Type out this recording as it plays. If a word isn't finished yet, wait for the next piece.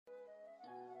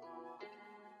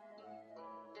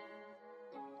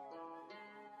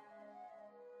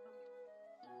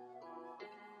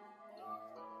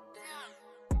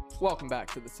Welcome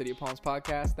back to the City of Palms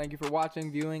podcast. Thank you for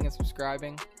watching, viewing, and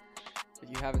subscribing. If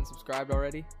you haven't subscribed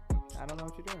already, I don't know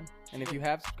what you're doing. And if you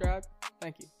have subscribed,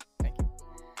 thank you. Thank you.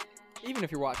 Even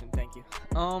if you're watching, thank you.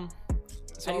 How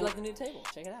do you like the new table?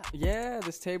 Check it out. Yeah,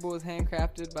 this table is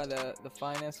handcrafted by the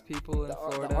finest people in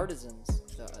Florida. The artisans.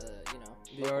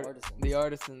 The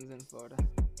artisans in Florida.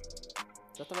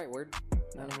 Is that the right word?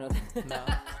 I don't even know that. No,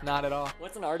 not at all.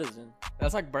 What's an artisan?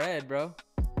 That's like bread, bro.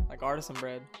 Like artisan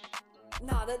bread.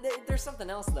 No, there's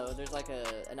something else, though. There's like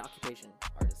an occupation.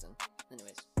 Artisan.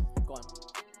 Anyways, go on.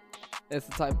 It's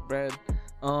the type of bread.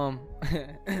 I'm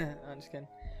just kidding.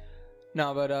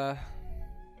 No, but,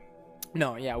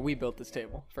 no, yeah, we built this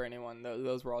table for anyone.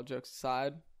 Those were all jokes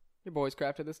aside. Your boys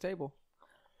crafted this table.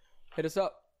 Hit us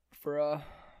up for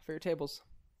your tables,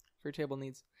 for your table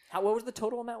needs. What was the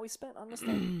total amount we spent on this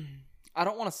thing? I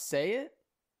don't want to say it.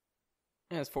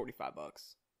 Yeah, it's $45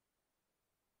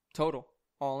 total,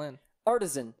 all in.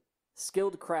 Artisan,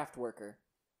 skilled craft worker.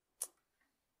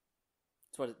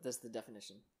 That's the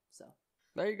definition. So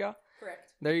there you go.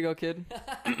 Correct. There you go, kid.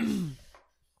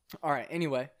 All right.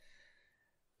 Anyway,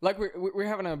 like we're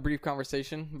having a brief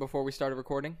conversation before we started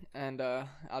recording, and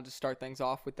I'll just start things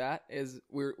off with that.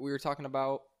 We were talking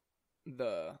about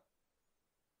the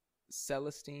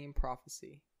Celestine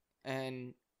prophecy,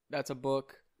 and that's a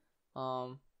book.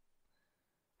 I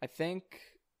think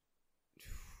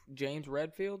James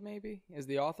Redfield maybe is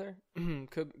the author.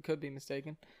 could be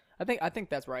mistaken. I think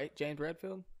that's right. James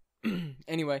Redfield.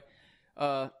 Anyway,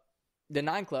 the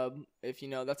Nine Club, if you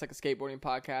know, that's like a skateboarding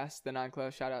podcast. The Nine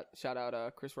Club, shout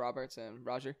out Chris Roberts and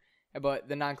Roger. But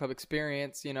the Nine Club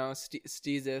Experience, you know,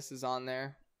 Steezus is on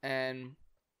there, and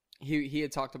he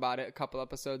had talked about it a couple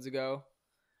episodes ago.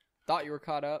 Thought you were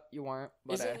caught up, you weren't.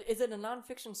 But is it a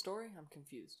nonfiction story? I'm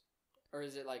confused. Or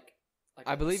is it like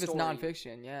I believe it's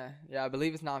nonfiction. Yeah, I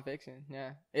believe it's nonfiction.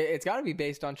 Yeah, it's got to be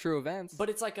based on true events. But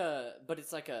it's not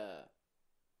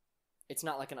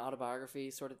like an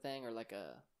autobiography sort of thing, or like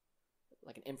an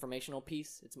informational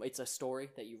piece. It's a story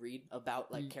that you read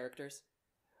about like characters.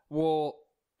 Well,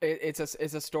 it's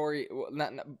a story. Well,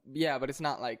 but it's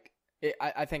not like.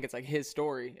 I think it's like his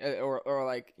story, or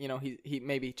like, you know, he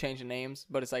maybe changed the names,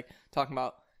 but it's like talking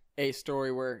about a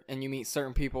story and you meet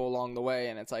certain people along the way,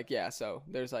 and it's like, yeah, so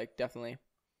there's like definitely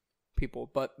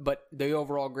people, but the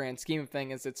overall grand scheme of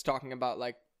thing is it's talking about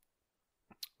like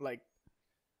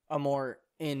a more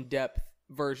in-depth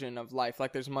version of life.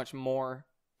 Like there's much more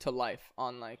to life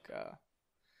on like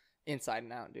inside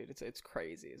and out, dude. It's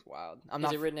crazy. It's wild.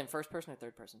 Is it written in first person or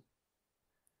third person?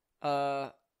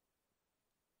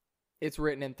 It's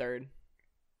written in third.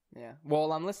 Yeah.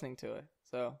 Well, I'm listening to it,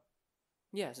 so.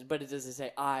 Yes, but does it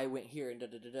say I went here and da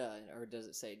da da da, or does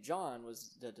it say John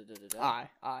was da da da da da?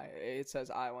 I. It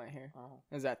says I went here. Oh.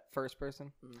 Is that first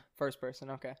person? Mm-hmm. First person.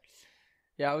 Okay.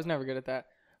 Yeah, I was never good at that.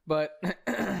 But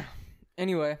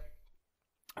anyway,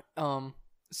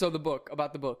 so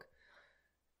about the book,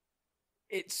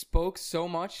 it spoke so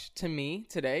much to me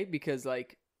today because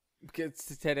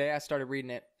today I started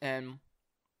reading it and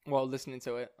listening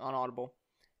to it on Audible,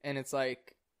 and it's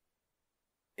like,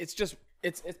 it's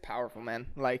powerful, man.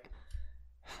 Like,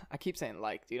 I keep saying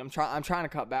dude. I'm trying to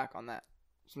cut back on that.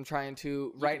 So I'm trying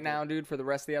to right now, dude, for the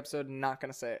rest of the episode, not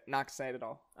gonna say it at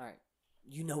all. All right.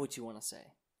 You know what you want to say,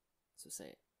 so say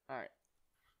it. All right.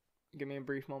 Give me a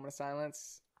brief moment of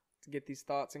silence to get these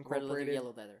thoughts incorporated. Red leather,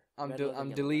 yellow leather.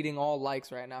 I'm deleting all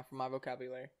likes right now from my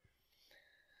vocabulary.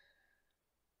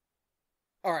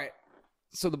 All right.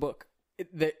 So the book,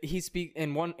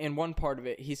 in one part of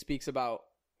it, he speaks about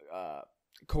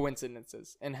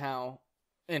coincidences and how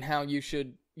you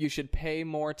should pay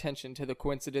more attention to the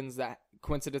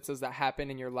coincidences that happen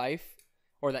in your life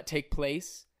or that take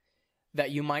place,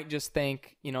 that you might just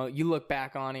think, you know, you look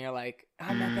back on and you're like,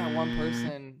 I met that one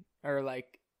person, or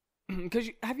like, because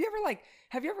have you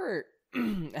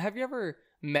ever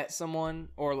met someone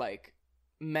or like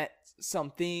met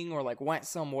something or like went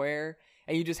somewhere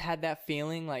and you just had that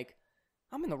feeling like,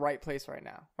 I'm in the right place right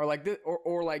now, or like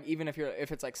or like, even if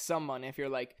it's like someone, if you're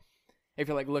like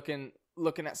looking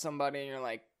at somebody and you're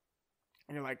like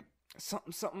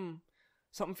something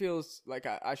feels like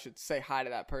I should say hi to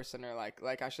that person, or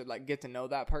like I should like get to know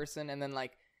that person, and then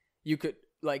like you could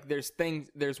like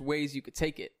there's ways you could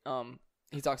take it.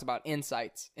 He talks about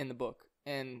insights in the book,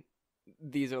 and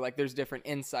these are like, there's different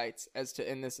insights as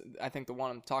to, in this, I think the one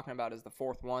I'm talking about is the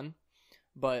fourth one,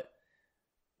 but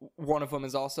one of them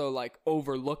is also like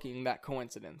overlooking that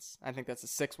coincidence. I think that's the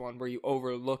sixth one, where you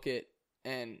overlook it,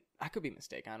 and I could be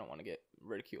mistaken. I don't want to get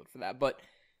ridiculed for that, but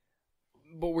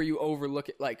but where you overlook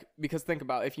it, like, because think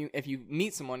about if you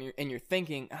meet someone and you're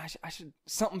thinking, I should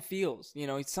something feels,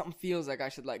 something feels like I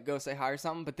should like go say hi or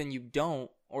something, but then you don't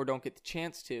get the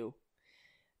chance to.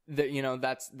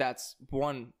 That that's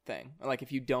one thing. Like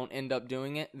if you don't end up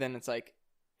doing it, then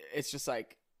it's just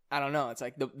like, I don't know. It's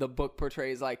like the book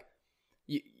portrays like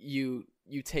you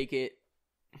take it.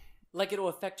 Like it'll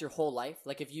affect your whole life.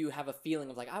 Like if you have a feeling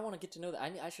of like, I want to get to know that,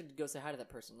 I should go say hi to that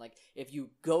person. Like if you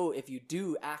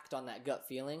do act on that gut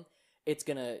feeling, it's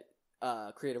gonna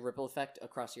create a ripple effect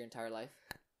across your entire life.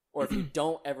 Or if you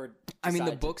don't ever, I mean,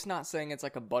 the book's not saying it's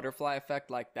like a butterfly effect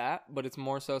like that, but it's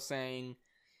more so saying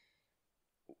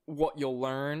what you'll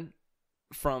learn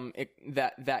from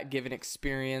that given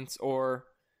experience, or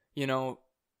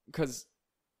because,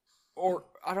 or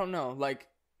I don't know, like.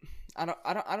 I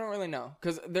don't really know,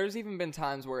 because there's even been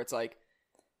times where it's like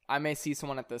I may see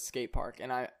someone at the skate park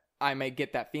and I may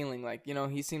get that feeling like,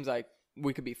 he seems like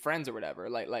we could be friends or whatever,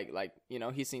 like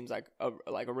he seems like a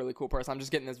really cool person. I'm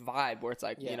just getting this vibe where it's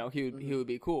like, he would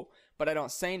be cool, but I don't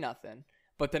say nothing.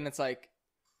 But then it's like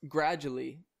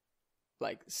gradually,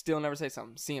 like, still never say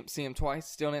something. See him twice,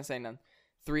 still didn't say nothing.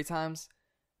 3 times,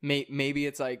 maybe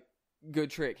it's like good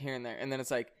trick here and there, and then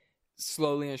it's like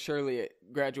slowly and surely it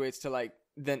graduates to like.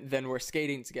 Then we're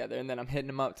skating together, and then I'm hitting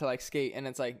them up to like skate, and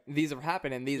it's like these are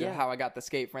happening. These are how I got the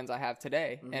skate friends I have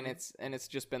today, and it's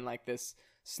just been like this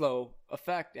slow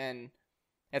effect, and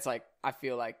it's like I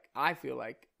feel like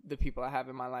the people I have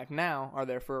in my life now are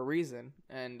there for a reason,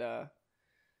 and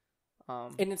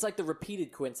it's like the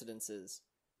repeated coincidences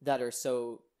that are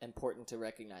so important to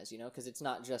recognize, because it's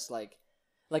not just like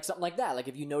something like that. Like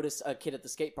if you notice a kid at the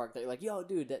skate park that you're like, yo,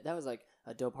 dude, that was like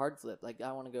a dope hard flip. Like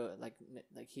I want to go, like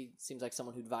he seems like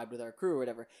someone who'd vibe with our crew or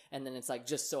whatever. And then it's like,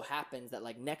 just so happens that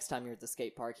like next time you're at the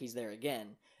skate park, he's there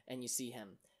again and you see him.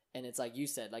 And it's like you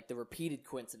said, like the repeated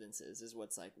coincidences is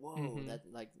what's like, whoa, that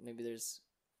like maybe there's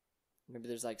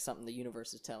like something the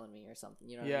universe is telling me or something,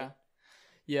 what I mean?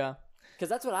 Yeah. Cause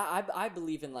that's what I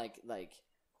believe in, like,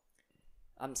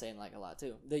 I'm saying like a lot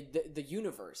too. The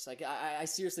universe. Like I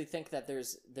seriously think that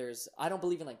there's I don't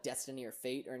believe in like destiny or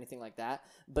fate or anything like that.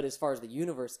 But as far as the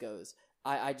universe goes,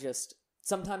 I just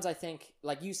sometimes I think,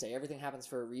 like you say, everything happens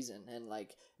for a reason, and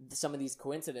like some of these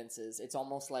coincidences, it's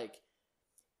almost like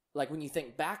when you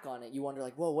think back on it, you wonder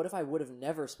like, well, what if I would have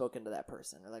never spoken to that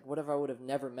person, or like what if I would have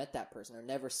never met that person, or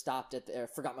never stopped or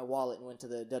forgot my wallet and went to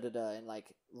the da and like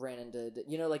ran into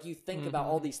like you think about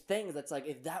all these things. That's like,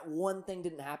 if that one thing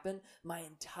didn't happen, my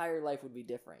entire life would be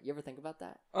different. You ever think about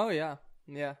that? Oh yeah.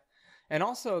 And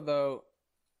also though,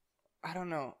 I don't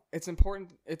know, it's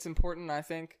important I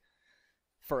think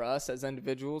for us as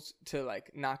individuals to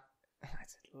like not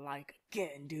like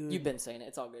again, dude. You've been saying it.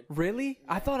 It's all good. Really?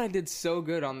 Yeah. I thought I did so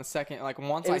good on the second. Like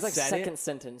once I said it, it was like second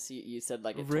sentence. You said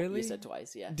like it really. You said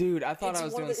twice. Yeah, dude. I thought I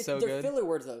was doing so good. They're filler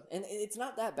words though, and it's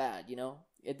not that bad.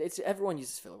 It's everyone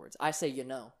uses filler words. I say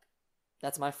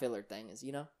that's my filler thing. Is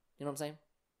you know what I'm saying?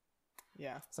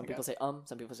 Yeah. Some people say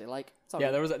some people say like.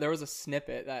 Yeah, good. There was a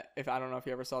snippet that I don't know if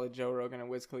you ever saw the Joe Rogan and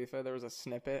Wiz Khalifa. There was a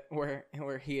snippet where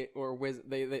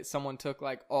someone took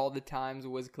like all the times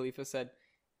Wiz Khalifa said.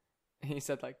 He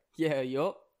said like, yeah,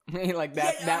 yup. Like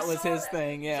that was his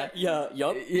thing. Yeah. Yeah,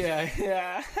 yup.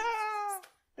 Yeah.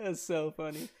 It was so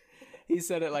funny. He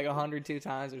said it like 102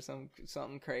 times or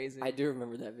something crazy. I do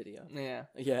remember that video. Yeah.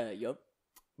 Yeah, yup.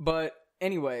 But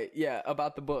anyway, yeah,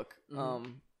 about the book.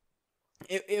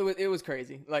 It was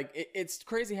crazy. Like it's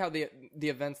crazy how the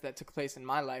events that took place in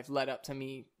my life led up to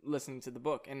me listening to the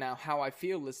book, and now how I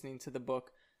feel listening to the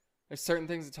book. There's certain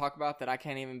things to talk about that I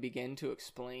can't even begin to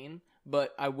explain.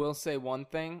 But I will say one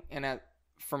thing, and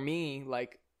for me,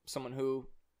 like someone who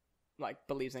like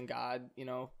believes in God,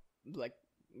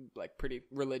 like pretty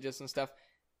religious and stuff,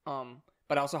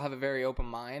 but I also have a very open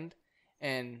mind,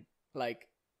 and like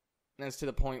it's to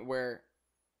the point where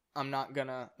I'm not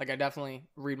gonna like, I definitely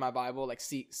read my Bible, like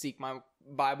seek my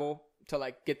Bible to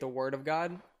like get the word of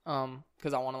God,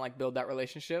 because I want to like build that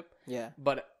relationship. Yeah.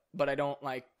 But I don't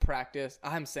like practice.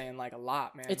 I'm saying like a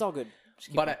lot, man. It's all good.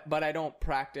 But I don't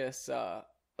practice.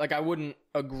 Like I wouldn't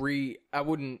agree. I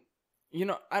wouldn't.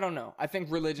 I don't know. I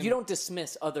think religion. You don't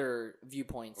dismiss other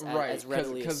viewpoints as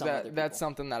readily as some other people. That's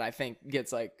something that I think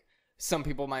gets like, some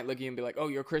people might look at you and be like, "Oh,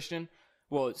 you're a Christian.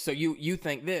 Well, so you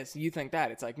think this, you think that."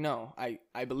 It's like, no,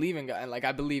 I believe in God, and like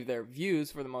I believe their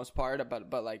views for the most part.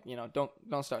 But like don't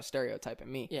start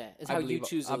stereotyping me. Yeah, it's how you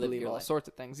choose to live your life. I believe all sorts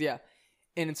of things. Yeah.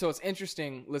 And so it's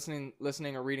interesting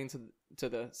listening or reading to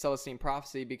the Celestine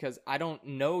prophecy, because I don't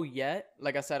know yet.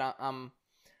 Like I said,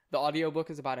 the audiobook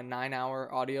is about a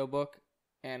 9-hour audiobook,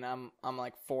 and I'm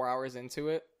like 4 hours into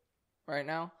it right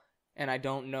now, and I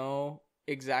don't know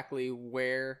exactly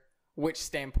where which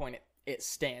standpoint it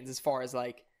stands as far as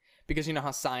like, because you know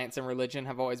how science and religion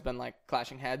have always been like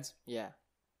clashing heads. Yeah.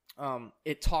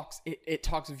 It talks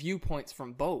viewpoints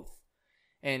from both,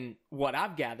 and what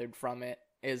I've gathered from it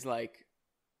is like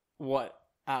what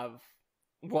I've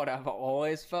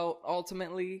always felt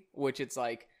ultimately, which it's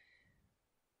like,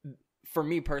 for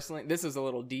me personally, this is a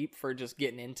little deep for just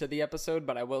getting into the episode,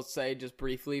 but I will say just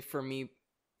briefly, for me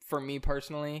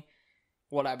personally,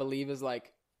 what I believe is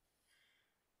like,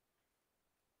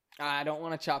 I don't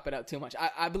want to chop it out too much.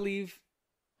 I believe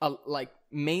like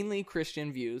mainly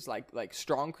Christian views, like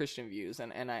strong Christian views,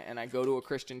 and I go to a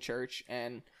Christian church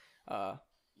and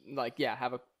like, yeah,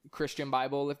 have a Christian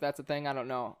Bible, if that's a thing. I don't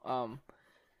know.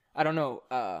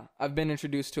 I've been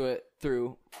introduced to it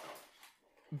through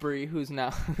Bree, who's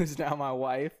now my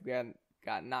wife.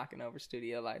 Got knocking over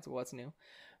studio lights. What's new?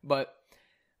 But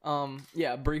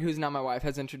yeah, Bree, who's now my wife,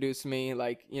 has introduced me.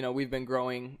 Like, you know, we've been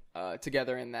growing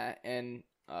together in that, and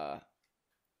I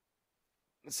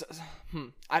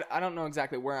don't know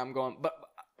exactly where I'm going, but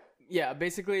yeah,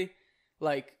 basically,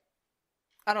 like,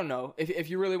 I don't know if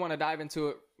you really want to dive into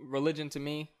it. Religion to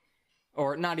me,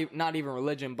 or not even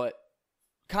religion, but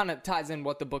kind of ties in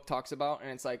what the book talks about, and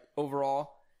it's like,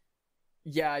 overall,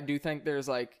 yeah, I do think there's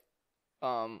like,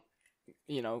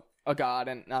 you know, a God,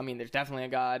 and I mean, there's definitely a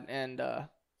God, and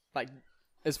like,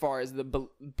 as far as the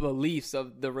beliefs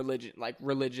of the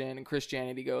religion and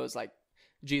Christianity goes, like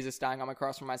Jesus dying on my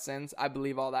cross for my sins, I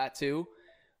believe all that too,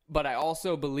 but I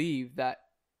also believe that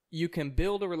you can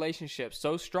build a relationship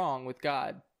so strong with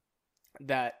God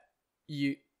that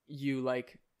you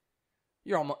like,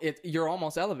 you're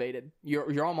almost elevated.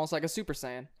 You're almost like a Super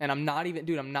Saiyan, and I'm not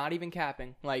even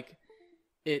capping. Like,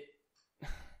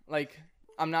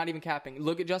 I'm not even capping.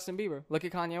 Look at Justin Bieber. Look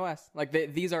at Kanye West. Like,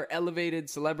 these are elevated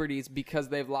celebrities because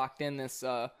they've locked in this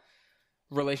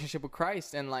relationship with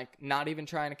Christ, and like, not even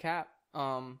trying to cap.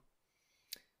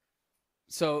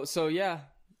 So yeah.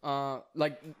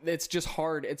 Like, it's just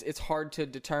hard. It's hard to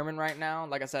determine right now.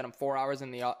 Like I said, I'm 4 hours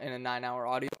in a 9-hour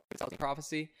audio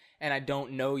prophecy, and I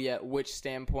don't know yet which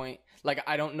standpoint. Like,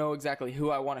 I don't know exactly who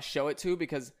I want to show it to,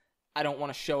 because I don't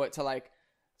want to show it to like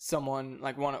someone,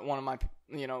 like one of my,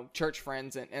 you know, church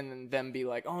friends, and then them be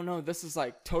like, oh no, this is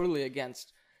like totally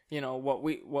against, you know, what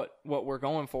we're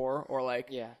going for, or like,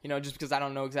 yeah, you know, just because I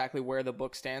don't know exactly where the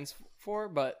book stands for.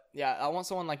 But yeah, I want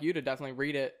someone like you to definitely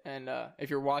read it, and if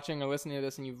you're watching or listening to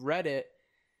this and you've read it,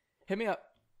 hit me up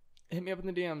in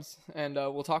the DMs, and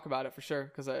we'll talk about it for sure,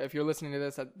 because if you're listening to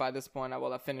this by this point, I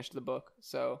will have finished the book.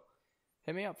 So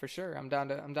hit me up for sure. I'm down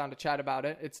to chat about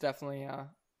it. It's definitely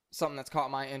something that's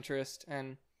caught my interest,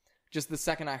 and just the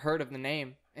second I heard of the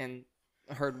name and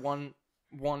heard one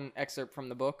excerpt from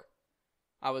the book,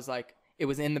 I was like, it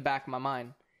was in the back of my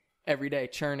mind every day,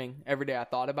 churning. Every day I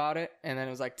thought about it, and then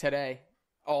it was like, today,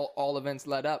 all events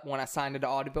led up. When I signed into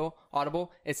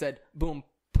Audible, it said, boom,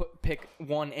 pick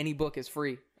one, any book is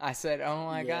free. I said, oh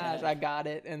my gosh, I got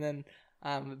it, and then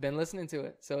I've been listening to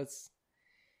it. So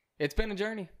it's been a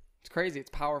journey. It's crazy. It's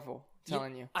powerful. I'm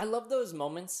telling you. I love those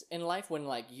moments in life when,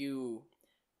 like,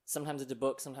 sometimes it's a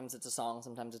book, sometimes it's a song,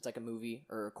 sometimes it's like a movie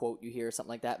or a quote you hear, something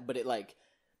like that, but it like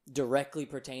directly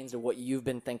pertains to what you've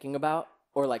been thinking about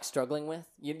or like struggling with.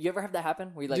 You ever have that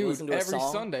happen where you like listen to a song?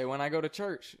 Every Sunday when I go to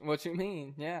church. What you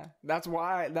mean? Yeah. That's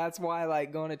why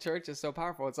like going to church is so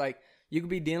powerful. It's like, you could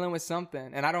be dealing with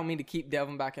something, and I don't mean to keep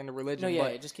delving back into religion,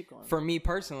 but just keep going. For me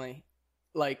personally,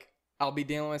 like, I'll be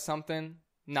dealing with something,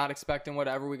 not expecting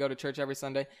whatever. We go to church every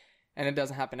Sunday, and it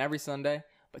doesn't happen every Sunday,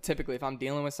 but typically if I'm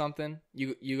dealing with something,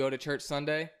 you go to church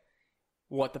Sunday,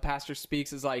 what the pastor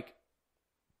speaks is like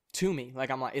to me.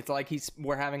 Like, I'm like, it's like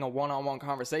we're having a one-on-one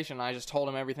conversation. I just told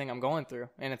him everything I'm going through,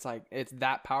 and it's like, it's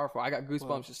that powerful. I got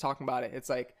goosebumps just talking about it. It's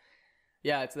like,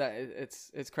 yeah,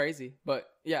 it's crazy. But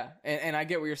yeah, and I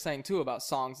get what you're saying too about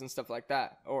songs and stuff like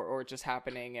that, or just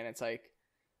happening, and it's like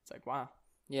wow.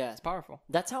 Yeah, it's powerful.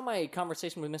 That's how my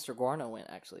conversation with Mr. Guarno went,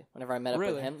 actually. Whenever I met up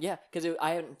with him, yeah, because I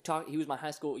hadn't talked. He was my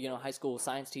high school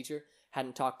science teacher.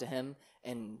 Hadn't talked to him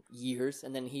in years,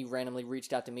 and then he randomly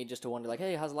reached out to me just to wonder, like,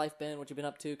 hey, how's life been? What you been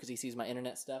up to? Because he sees my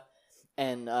internet stuff,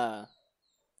 and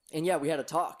yeah, we had a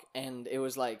talk, and it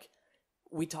was like,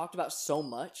 we talked about so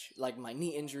much, like my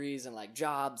knee injuries and like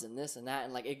jobs and this and that,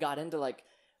 and like it got into like,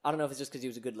 I don't know if it's just because he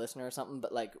was a good listener or something,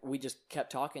 but like we just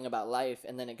kept talking about life,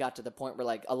 and then it got to the point where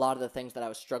like a lot of the things that I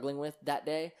was struggling with that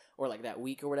day or like that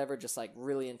week or whatever, just like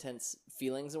really intense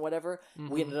feelings and whatever,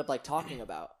 we ended up like talking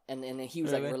about, and he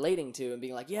was like relating to and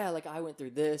being like, yeah, like I went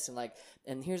through this, and like,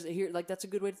 and here like that's a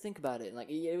good way to think about it, and like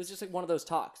it was just like one of those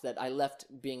talks that I left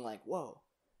being like, whoa,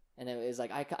 and it was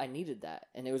like I needed that,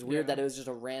 and it was weird that it was just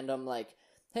a random like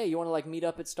hey, you want to like meet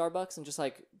up at Starbucks and just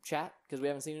like chat because we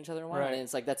haven't seen each other in a while? Right. And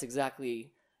it's like that's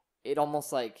exactly it.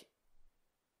 Almost like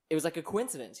it was like a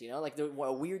coincidence, like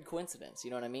a weird coincidence.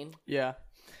 You know what I mean? Yeah.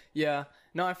 Yeah.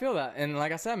 No, I feel that. And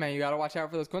like I said, man, you got to watch out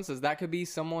for those coincidences. That could be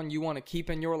someone you want to keep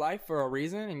in your life for a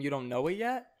reason and you don't know it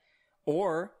yet.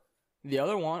 Or the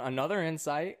other one, another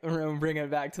insight, bringing it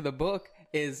back to the book,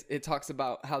 is it talks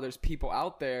about how there's people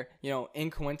out there, in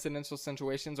coincidental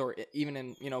situations or even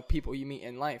in, people you meet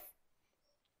in life.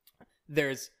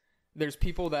 There's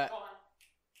people that,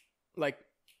 like,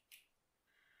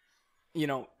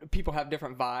 people have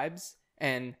different vibes,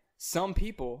 and some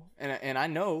people, and I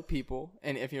know people,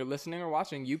 and if you're listening or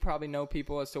watching, you probably know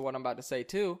people as to what I'm about to say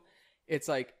too. It's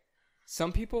like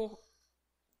some people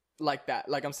like that.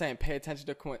 Like I'm saying, pay attention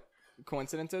to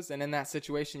coincidences, and in that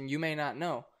situation, you may not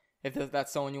know if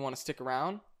that's someone you want to stick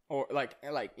around or like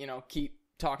keep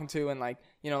talking to, and like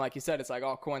you said, it's like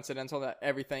all coincidental that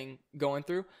everything going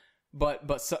through, but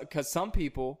because some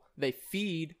people they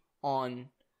feed on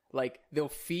they'll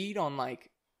feed on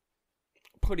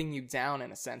putting you down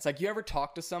in a sense. Like, you ever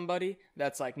talk to somebody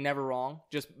that's like never wrong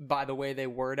just by the way they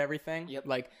word everything? Yep.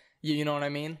 Like, you know what I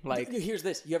mean? Like, here's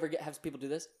this. You ever have people do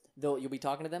this? You'll be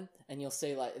talking to them and you'll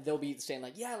say they'll be saying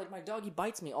yeah, like my dog, he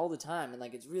bites me all the time, and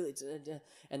like it's really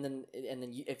and then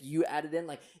if you added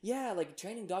in yeah, like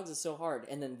training dogs is so hard,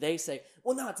 and then they say,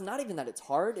 well, no, it's not even that it's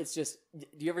hard, it's just, do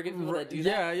you ever get people that do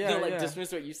that? Yeah, they'll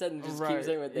dismiss what you said and just keep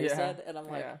saying what they said, and I'm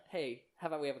like, hey, how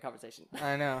about we have a conversation?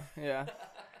 I know.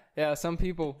 Yeah, some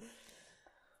people.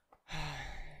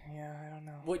 Yeah, I don't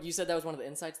know. What you said, that was one of the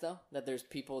insights though, that there's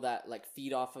people that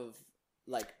feed off of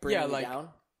bringing you down.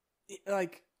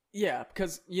 Yeah,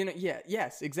 because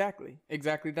yes, exactly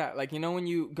that. Like, when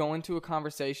you go into a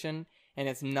conversation and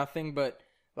it's nothing but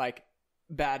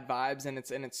bad vibes, and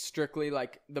it's strictly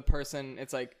the person.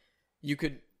 It's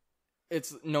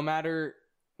it's no matter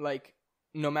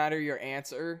your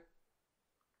answer,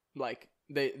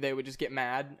 they would just get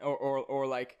mad,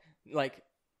 or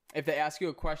if they ask you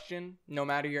a question, no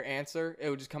matter your answer, it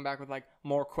would just come back with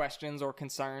more questions or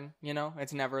concern.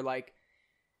 It's never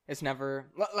it's never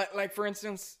for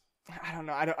instance, I don't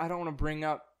know. I don't want to bring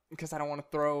up, because I don't want to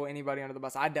throw anybody under the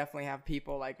bus. I definitely have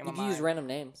people in my You mind. can use random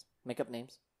names, make up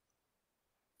names.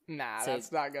 Nah,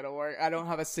 that's not gonna work. I don't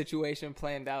have a situation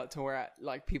planned out to where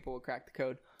people will crack the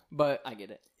code. But I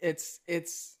get it. It's.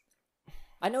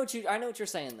 I know what you're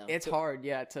saying though. It's hard,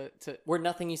 yeah. To where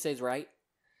nothing you say is right.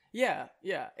 Yeah,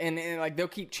 and they'll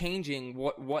keep changing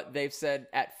what they've said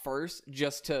at first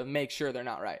just to make sure they're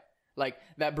not right. Like,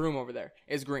 that broom over there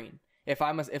is green. If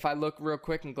I look real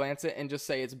quick and glance it and just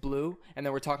say it's blue, and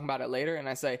then we're talking about it later, and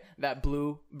I say that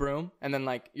blue broom, and then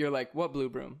you're like, what blue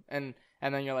broom? And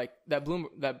then you're like, that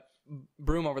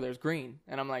broom over there is green,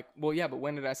 and I'm like, well, yeah, but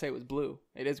when did I say it was blue?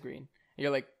 It is green. And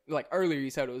you're like earlier you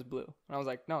said it was blue, and I was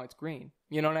like, no, it's green.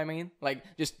 You know what I mean?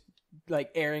 Just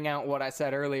airing out what I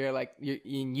said earlier. You're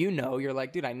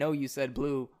like, dude, I know you said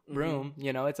blue broom.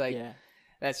 Mm-hmm. It's yeah.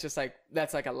 That's just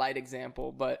that's a light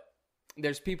example, but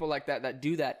there's people like that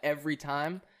do that every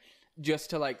time, just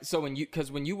to so when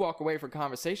you walk away from a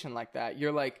conversation like that,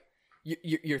 you're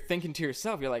you're thinking to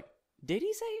yourself, you're like, did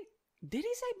he say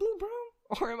blue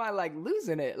broom, or am I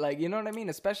losing it? You know what I mean?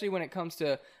 Especially when it comes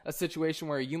to a situation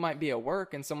where you might be at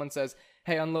work and someone says,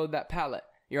 hey, unload that pallet.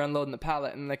 You're unloading the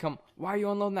pallet, and they come, why are you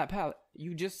unloading that pallet?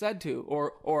 You just said to.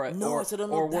 Or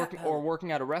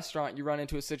working at a restaurant, you run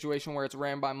into a situation where it's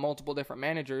ran by multiple different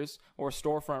managers, or a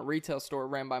storefront retail store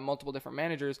ran by multiple different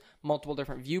managers, multiple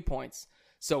different viewpoints.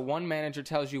 So one manager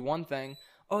tells you one thing,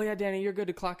 oh yeah, Danny, you're good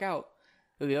to clock out.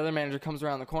 The other manager comes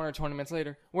around the corner 20 minutes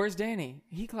later, where's Danny?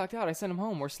 He clocked out. I sent him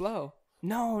home. We're slow.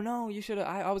 No, you should have.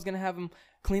 I was going to have him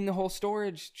clean the whole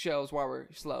storage shelves while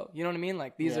we're slow. You know what I mean?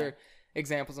 These are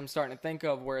examples I'm starting to think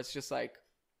of where it's just I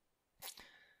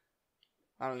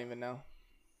don't even know.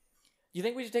 You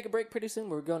think we should take a break pretty soon?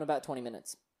 We're going about 20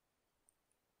 minutes.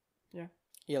 Yeah,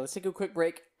 let's take a quick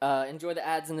break. Enjoy the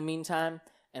ads in the meantime,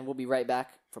 and we'll be right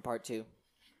back for part 2.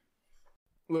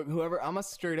 Look, I'm going to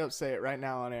straight up say it right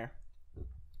now on air.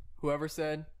 Whoever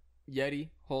said Yeti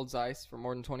holds ice for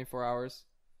more than 24 hours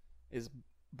is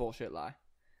bullshit lie.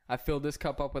 I filled this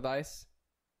cup up with ice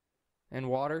and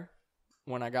water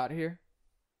when I got here,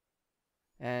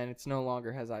 and it's no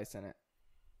longer has ice in it.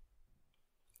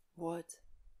 What?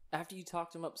 After you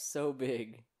talked him up so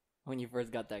big when you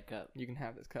first got that cup. You can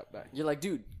have this cup back. You're like,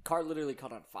 dude, car literally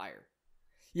caught on fire.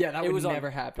 Yeah, that would never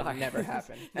happen. Never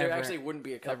happen. There actually wouldn't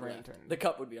be a cup left. The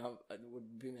cup would be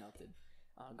melted.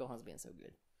 Gohan's being so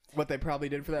good. What they probably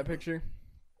did for that picture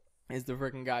is the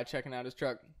freaking guy checking out his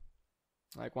truck.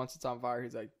 Once it's on fire,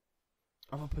 he's like,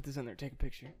 I'm going to put this in there. Take a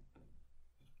picture.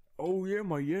 Oh yeah,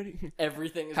 my Yeti.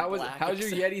 Everything is black. How's your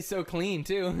Yeti so clean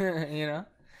too? You know,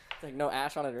 It's like no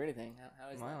ash on it or anything. How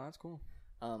is wow, that's cool.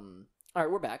 All right,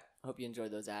 we're back. I hope you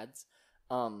enjoyed those ads.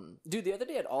 Dude, the other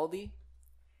day at Aldi,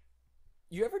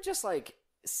 you ever just like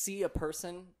see a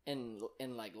person in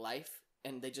like life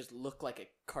and they just look like a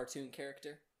cartoon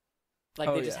character?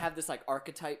 Like they just have this like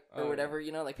archetype or whatever,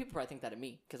 you know? Like people probably think that of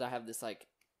me because I have this like,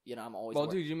 you know, I'm always. Well,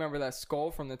 dude, you remember that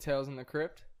skull from the Tales in the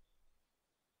Crypt?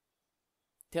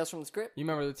 Tales from the Crypt? You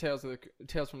remember the Tales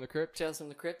from the Crypt? Tales from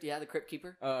the Crypt, yeah, the Crypt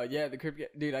Keeper. Yeah, the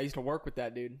Crypt. Dude, I used to work with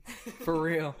that dude. For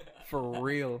real. For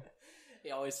real.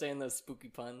 He always saying those spooky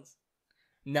puns.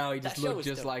 No, he just looked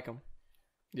just like him.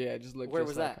 Yeah, just looked Where just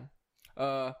was like that?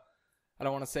 him. I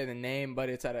don't want to say the name, but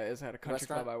it's at a country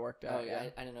Restaurant? club I worked at. Oh yeah, yeah.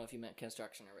 I didn't know if you meant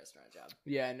construction or restaurant job.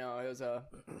 Yeah, no, it was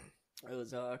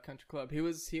a country club. He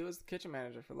was the kitchen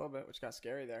manager for a little bit, which got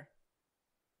scary there.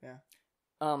 Yeah.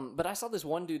 But I saw this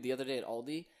one dude the other day at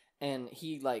Aldi, and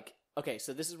he like, okay,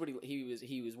 so this is what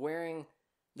he was wearing.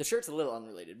 The shirt's a little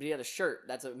unrelated, but he had a shirt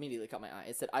that's immediately caught my eye.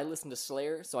 It said, "I listen to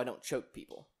Slayer, so I don't choke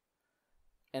people."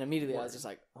 And immediately I was just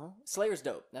like, "Huh? Slayer's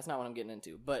dope." That's not what I'm getting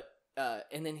into. But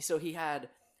and then so he had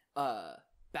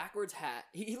backwards hat.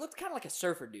 He looked kind of like a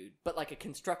surfer dude, but like a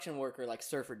construction worker, like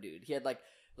surfer dude. He had like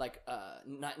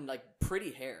not like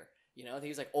pretty hair. You know, he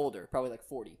was like older, probably like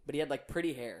 40, but he had like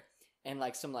pretty hair and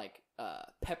like some like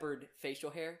peppered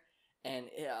facial hair. And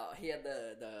he had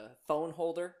the phone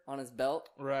holder on his belt.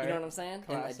 Right. You know what I'm saying?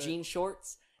 Classic. And jean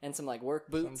shorts and some like work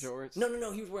boots. Some jorts.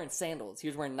 No. He was wearing sandals. He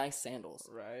was wearing nice sandals.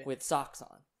 Right. With socks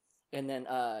on. And then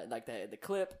like the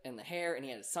clip and the hair, and he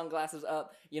had his sunglasses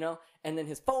up, you know? And then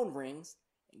his phone rings.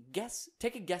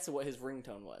 Take a guess of what his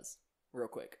ringtone was, real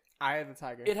quick. Eye of the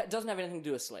Tiger. It doesn't have anything to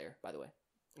do with Slayer, by the way.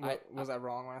 Was I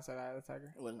wrong when I said Eye of the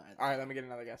Tiger? It wasn't either. All right, let me get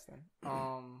another guess then.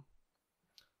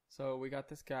 So we got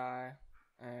this guy,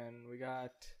 and we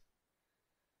got.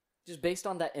 Just based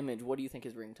on that image, what do you think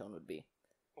his ringtone would be?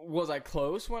 Was I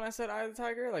close when I said Eye of the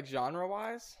Tiger, like genre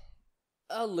wise?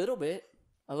 A little bit.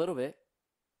 I'm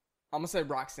gonna say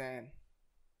Roxanne.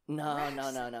 No.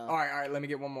 All right. Let me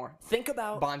get one more. Think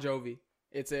about Bon Jovi.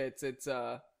 It's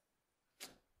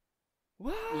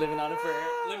what? Living on a Prayer.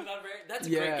 That's a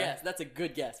great guess. That's a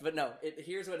good guess. But no,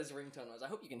 here's what his ringtone was. I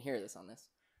hope you can hear this on this.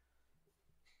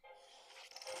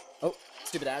 Oh,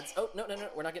 stupid ads. Oh, no.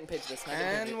 We're not getting paid for this.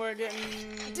 And we're getting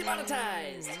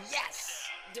demonetized. Yes.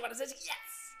 Demonetized. Yes.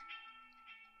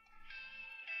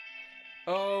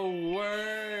 Oh,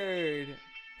 word.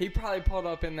 He probably pulled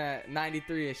up in that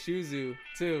 93 Isuzu,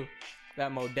 too.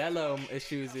 That Modelo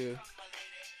Isuzu.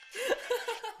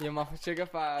 Your mama sugar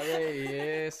 5,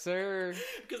 yes, sir.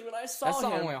 Because when I saw that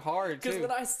song went hard, too. Because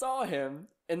when I saw him,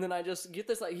 and then I just get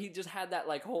this, like, he just had that,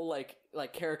 like, whole, like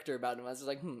character about him. I was just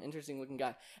like, interesting looking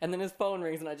guy. And then his phone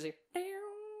rings, and I just say, down,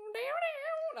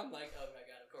 and I'm like, oh my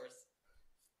god, of course.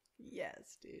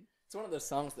 Yes, dude. It's one of those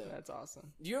songs, though. That's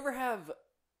awesome. Do you ever have...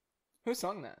 Who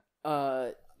sung that?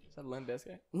 Is that Limp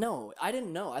Bizkit? No, I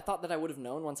didn't know. I thought that I would have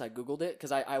known once I Googled it,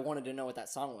 because I wanted to know what that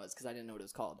song was, because I didn't know what it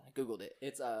was called. I Googled it.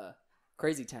 It's,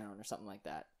 Crazy Town or something like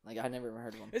that. Like, I never even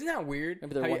heard of them. Isn't that weird?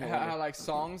 Maybe how like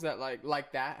songs that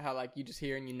like that, how like you just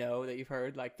hear and you know that you've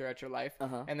heard like throughout your life,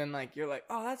 and then like you're like,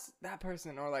 oh, that's that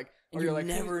person, or like, or you're like,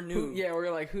 never knew. Or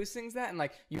you're like, who sings that? And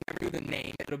like you never knew the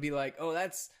name. It'll be like, oh,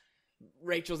 that's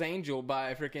Rachel's Angel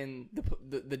by freaking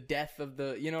the death of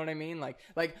the, you know what I mean? Like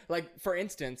for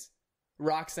instance,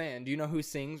 Roxanne. Do you know who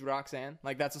sings Roxanne?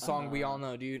 Like that's a song we all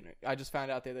know. I just found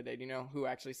out the other day. Do you know who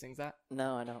actually sings that?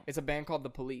 No, I don't. It's a band called The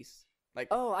Police. Like,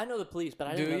 oh, I know The Police, but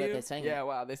I didn't know that they sang it. Yeah,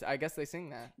 wow. I guess they sing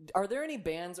that. Are there any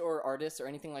bands or artists or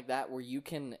anything like that where you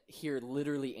can hear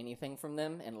literally anything from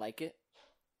them and like it?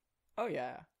 Oh,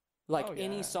 yeah. Like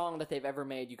any song that they've ever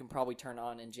made, you can probably turn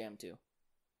on and jam to.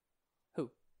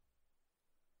 Who?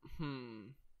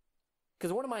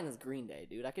 Because one of mine is Green Day,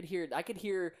 dude. I could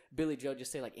hear Billy Joe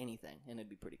just say like anything, and it'd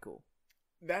be pretty cool.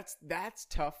 That's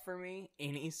tough for me.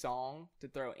 Any song, to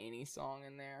throw any song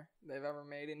in there they've ever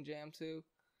made and jam to.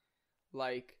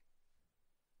 Like,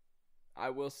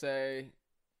 I will say...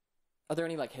 Are there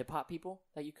any, like, hip-hop people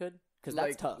that you could? Because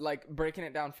that's tough. Like, breaking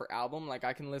it down for album, like,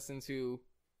 I can listen to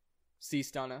C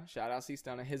Stunna. Shout out C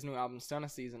Stunna. His new album, Stunna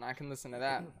Season. I can listen to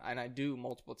that, and I do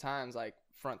multiple times, like,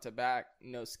 front to back,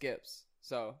 no skips.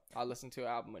 So, I listen to an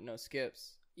album with no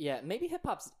skips. Yeah, maybe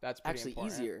hip-hop's actually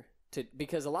important. Easier to...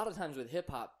 Because a lot of times with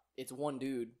hip-hop, it's one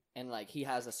dude... And, like, he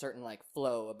has a certain, like,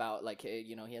 flow about, like,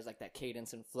 you know, he has, like, that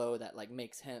cadence and flow that, like,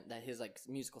 makes him, that his, like,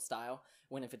 musical style.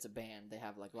 When if it's a band, they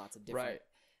have, like, lots of different,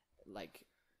 like...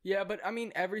 Yeah, but, I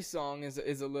mean, every song is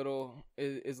a little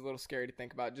scary to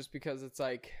think about. Just because it's,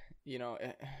 like, you know,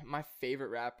 my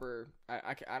favorite rapper,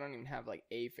 I don't even have, like,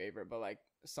 a favorite. But, like,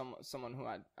 someone who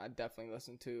I definitely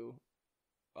listen to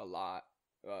a lot,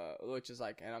 which is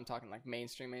like, and I'm talking like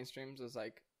mainstreams, is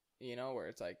like, you know, where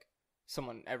it's like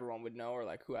someone everyone would know, or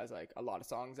like who has like a lot of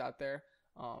songs out there,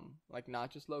 like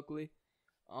not just locally.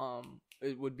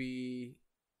 It would be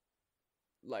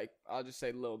like, I'll just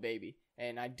say Lil Baby,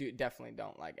 and I definitely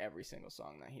don't like every single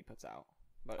song that he puts out.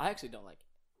 But I actually don't like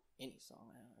any song.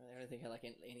 I don't think I like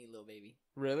any Lil Baby.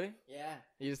 Really? Yeah.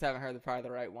 You just haven't heard probably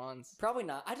the right ones. Probably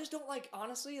not. I just don't like,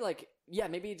 honestly, like, yeah,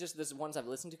 maybe just this ones I've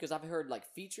listened to, because I've heard like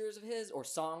features of his or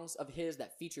songs of his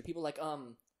that feature people like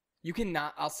You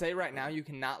cannot. I'll say right now, you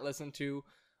cannot listen to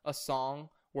a song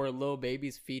where Lil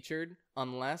Baby's featured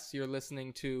unless you're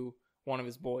listening to one of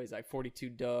his boys, like 42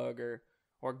 Doug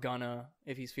or Gunna.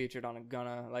 If he's featured on a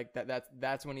Gunna, like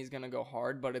that's when he's gonna go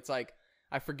hard. But it's like,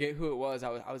 I forget who it was.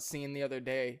 I was seeing the other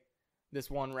day this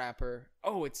one rapper.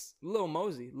 Oh, it's Lil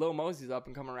Mosey. Lil Mosey's up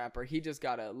and coming rapper. He just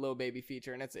got a Lil Baby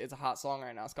feature, and it's a hot song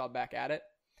right now. It's called Back at It.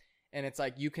 And it's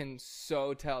like, you can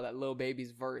so tell that Lil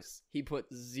Baby's verse, he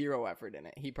put zero effort in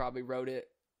it. He probably wrote it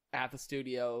at the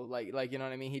studio, like you know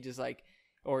what I mean? He just like,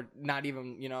 or not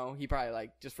even, you know, he probably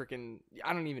like just freaking,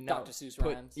 I don't even know. Dr. Seuss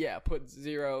rhymes. Yeah, put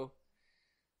zero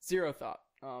thought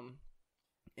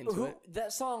into it.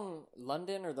 That song,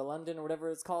 London or whatever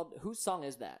it's called, whose song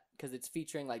is that? Because it's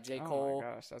featuring like J. Cole. Oh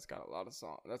my gosh, that's got a lot of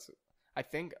songs. I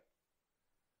think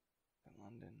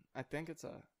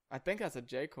that's a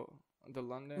J. Cole. The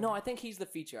London? No, I think he's the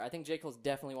feature. I think J. Cole's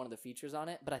definitely one of the features on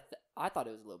it, but I thought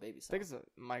it was a Lil Baby song. I think it's a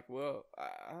Mike Will.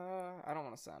 I don't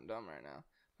want to sound dumb right now.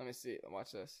 Let me see.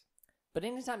 Watch this. But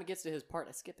anytime it gets to his part,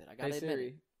 I skip it. I gotta admit Siri,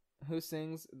 it. who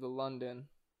sings The London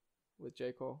with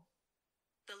J. Cole?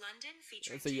 The London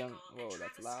featuring It's a young. J. Cole Whoa, and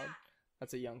that's Travis loud. Scott.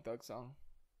 That's a Young Thug song.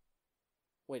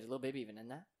 Wait, is Lil Baby even in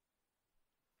that?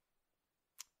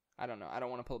 I don't know. I don't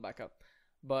want to pull it back up.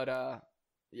 But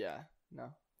yeah,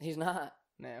 no. He's not.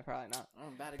 Nah, probably not. Oh,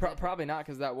 bad example. Probably not,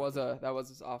 because that was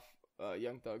off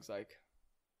Young Thug's like.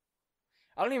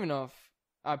 I don't even know if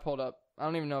I pulled up. I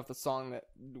don't even know if the song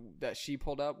that she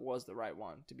pulled up was the right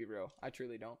one. To be real, I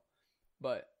truly don't.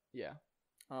 But yeah.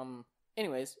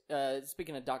 Anyways,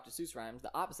 speaking of Dr. Seuss rhymes,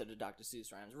 the opposite of Dr.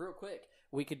 Seuss rhymes. Real quick,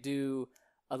 we could do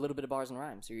a little bit of bars and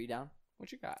rhymes. Are you down?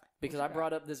 What you got? Because I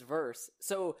brought up this verse.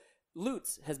 So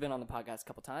Lutz has been on the podcast a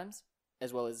couple times,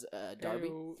 as well as Darby.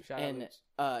 Ew, shout out And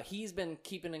Lutz. he's been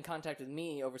keeping in contact with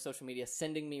me over social media,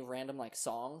 sending me random like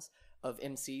songs of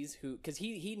MCs who, because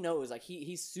he knows, like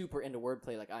he's super into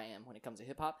wordplay like I am when it comes to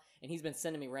hip hop, and he's been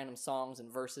sending me random songs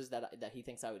and verses that he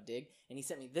thinks I would dig. And he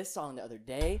sent me this song the other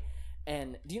day.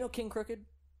 And do you know King Crooked?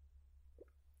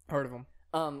 Heard of him?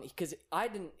 Because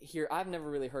I've never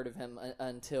really heard of him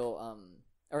until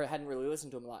or I hadn't really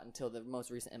listened to him a lot until the most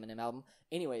recent Eminem album.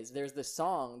 Anyways, there's this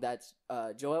song that's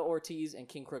Joel Ortiz and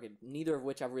King Crooked, neither of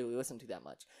which I've really listened to that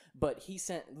much. But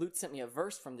Lutz sent me a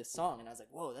verse from this song, and I was like,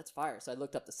 whoa, that's fire. So I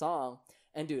looked up the song,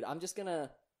 and dude, I'm just gonna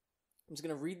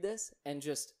read this, and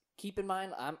just keep in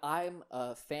mind, I'm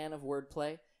a fan of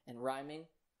wordplay and rhyming.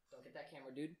 Don't get that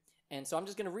camera, dude. And so I'm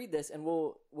just gonna read this, and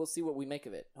we'll see what we make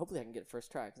of it. Hopefully, I can get it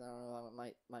first try, because I don't know,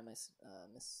 I might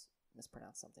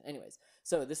mispronounce something. Anyways,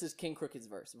 so this is King Crooked's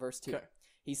verse 2. Okay.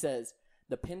 He says,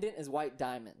 "The pendant is white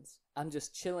diamonds. I'm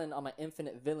just chilling on my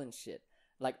infinite villain shit.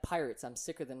 Like pirates, I'm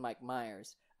sicker than Mike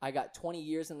Myers. I got 20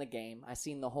 years in the game. I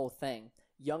seen the whole thing.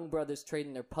 Young brothers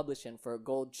trading their publishing for a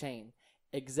gold chain.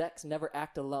 Execs never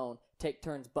act alone. Take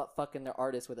turns butt fucking their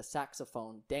artists with a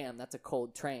saxophone. Damn, that's a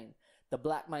cold train. This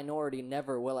black minority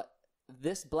never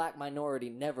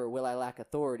will I lack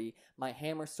authority. My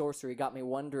hammer sorcery got me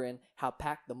wondering how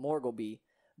packed the morgue will be.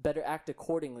 Better act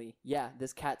accordingly. Yeah,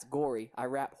 this cat's gory. I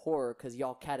rap horror cause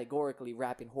y'all categorically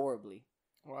rapping horribly."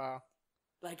 Wow.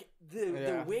 Like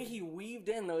the way he weaved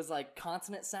in those like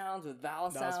consonant sounds with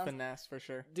vowel sounds. That was finesse for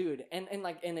sure. Dude, and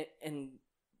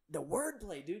the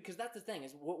wordplay, dude, because that's the thing,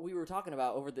 is what we were talking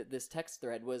about over this text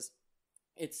thread was,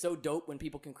 it's so dope when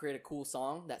people can create a cool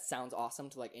song that sounds awesome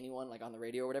to like anyone, like on the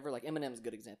radio or whatever. Like Eminem's a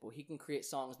good example. He can create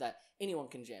songs that anyone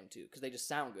can jam to because they just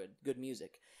sound good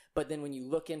music. But then when you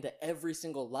look into every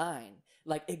single line,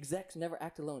 like execs never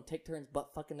act alone, take turns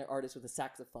butt fucking their artists with a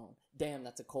saxophone. Damn,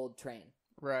 that's a cold train.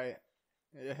 Right.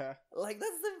 Yeah. Like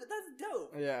that's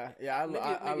dope. Yeah. I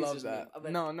love that.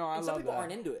 Me, no, I love that. Some people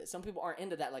aren't into it. Some people aren't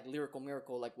into that like lyrical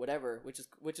miracle, like whatever,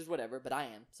 which is whatever. But I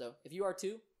am. So if you are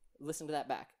too, listen to that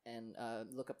back and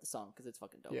look up the song because it's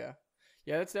fucking dope. Yeah,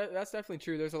 that's definitely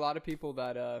true. There's a lot of people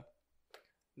that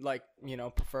like, you know,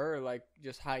 prefer like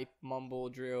just hype, mumble,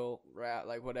 drill, rap,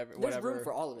 like whatever. There's room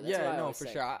for all of it. That's yeah, what I no, for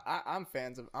say. sure. I'm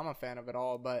a fan of it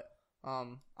all, but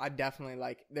I definitely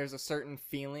like. There's a certain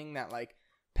feeling that like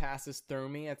passes through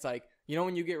me. It's like, you know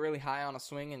when you get really high on a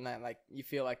swing and that like you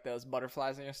feel like those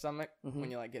butterflies in your stomach when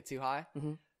you like get too high.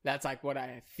 That's like what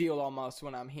I feel almost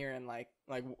when I'm hearing like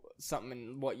something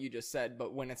in what you just said,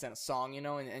 but when it's in a song, you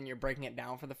know, and you're breaking it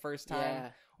down for the first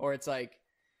time, or it's like,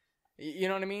 you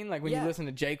know what I mean? Like when you listen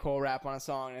to J. Cole rap on a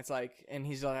song, it's like, and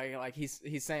he's like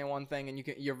he's saying one thing, and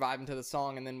you're vibing to the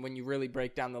song, and then when you really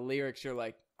break down the lyrics, you're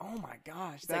like, oh my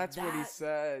gosh, that's like what he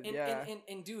said.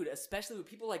 And dude, especially with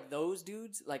people like those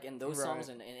dudes, like in those songs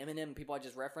and Eminem, people I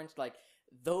just referenced, like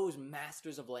those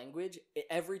masters of language.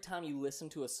 Every time you listen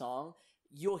to a song,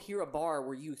 you'll hear a bar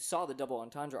where you saw the double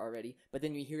entendre already, but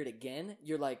then you hear it again,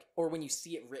 you're like, or when you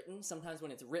see it written, sometimes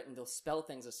when it's written, they'll spell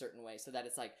things a certain way so that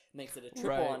it's like, makes it a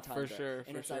triple entendre. For sure,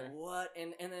 and it's like, what?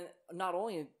 And then not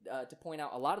only to point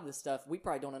out a lot of this stuff, we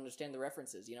probably don't understand the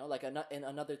references, you know? Like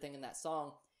another thing in that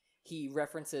song, he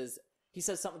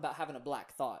says something about having a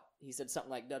black thought. He said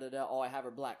something like, da-da-da, all I have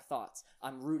are black thoughts.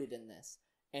 I'm rooted in this.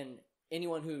 And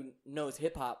anyone who knows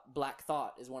hip hop, Black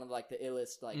Thought is one of like the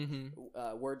illest like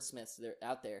wordsmiths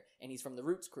out there, and he's from the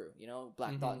Roots crew, you know,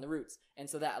 Black Thought and the Roots. And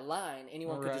so that line,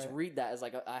 anyone could just read that as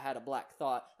like, I had a black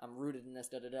thought, I'm rooted in this,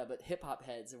 da da da. But hip hop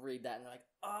heads read that and they're like,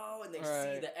 oh, and they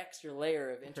see the extra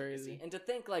layer of intricacy. And to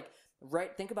think like,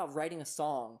 think about writing a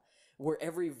song where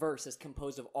every verse is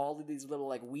composed of all of these little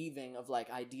like weaving of like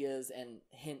ideas and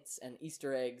hints and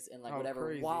Easter eggs and like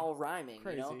whatever while rhyming,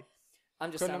 you know.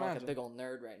 I'm just sounding like a big old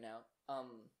nerd right now.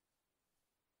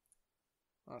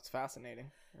 Well, it's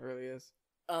fascinating. It really is.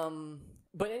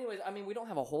 But anyways, I mean, we don't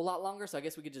have a whole lot longer, so I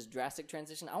guess we could just drastic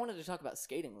transition. I wanted to talk about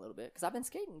skating a little bit because I've been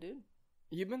skating, dude.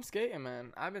 You've been skating,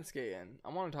 man. I've been skating. I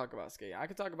want to talk about skating. I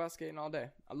could talk about skating all day.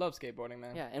 I love skateboarding,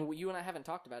 man. Yeah, and you and I haven't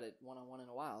talked about it one-on-one in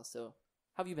a while, so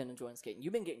how have you been enjoying skating?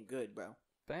 You've been getting good, bro.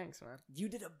 Thanks, man. You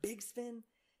did a big spin.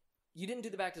 You didn't do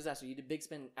the back disaster. You did big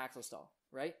spin axle stall,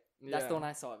 right? That's the one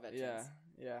I saw at Veterans.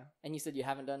 Yeah. And you said you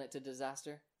haven't done it to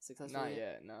disaster successfully? Not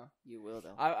yet, no. You will,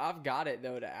 though. I've got it,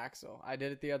 though, to axle. I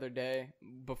did it the other day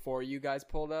before you guys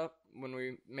pulled up when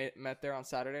we met there on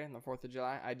Saturday on the 4th of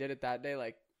July. I did it that day,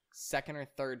 like, second or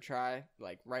third try,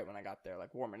 like, right when I got there,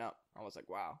 like, warming up. I was like,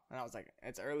 wow. And I was like,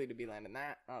 it's early to be landing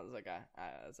that. I was like,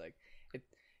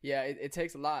 it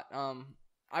takes a lot.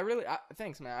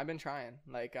 Thanks, man. I've been trying.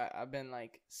 Like, I've been,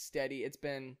 like, steady. It's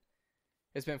been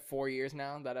 4 years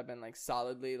now that I've been like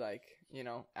solidly like, you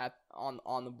know,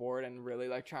 on the board and really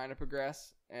like trying to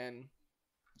progress. And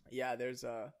yeah, there's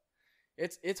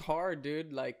it's hard,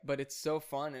 dude, like, but it's so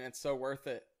fun and it's so worth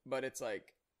it. But it's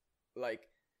like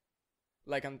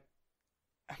I'm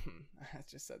I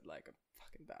just said like a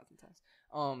fucking 1,000 times.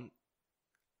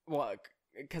 Well,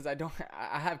 because I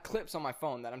have clips on my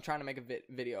phone that I'm trying to make a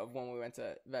video of when we went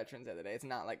to Veterans the other day. It's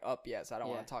not like up yet, so I don't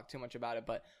want to talk too much about it.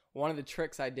 But one of the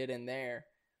tricks I did in there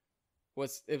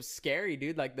was scary,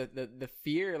 dude. Like the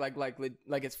fear, like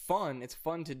it's fun. It's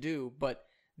fun to do, but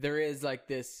there is like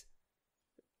this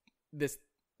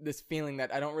feeling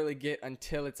that I don't really get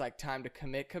until it's like time to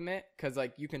commit. Because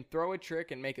like you can throw a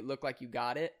trick and make it look like you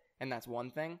got it, and that's one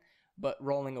thing. But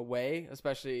rolling away,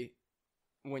 especially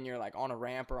when you're like on a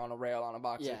ramp or on a rail on a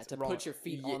box, put your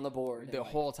feet on the board the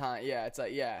whole time. Yeah, it's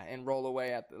like and roll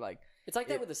away at the like. It's like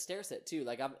that with a stair set too.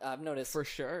 Like I've noticed for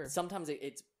sure. Sometimes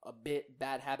it's a bit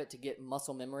bad habit to get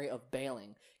muscle memory of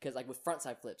bailing because like with front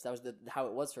side flips, that was how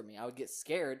it was for me. I would get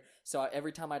scared, so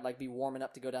every time I'd like be warming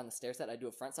up to go down the stair set, I'd do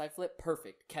a front side flip,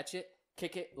 perfect, catch it,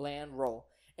 kick it, land, roll.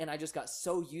 And I just got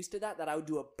so used to that I would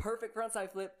do a perfect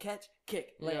frontside flip, catch,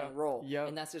 kick, land, roll. Yep.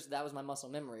 And that was my muscle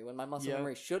memory. When my muscle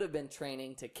memory should have been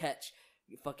training to catch,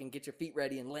 you fucking get your feet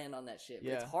ready and land on that shit.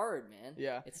 But it's hard, man.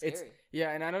 Yeah. It's scary.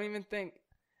 And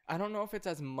I don't know if it's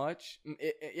as much.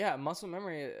 Muscle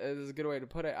memory is a good way to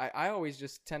put it. I always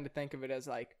just tend to think of it as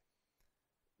like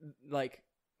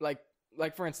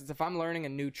for instance, if I'm learning a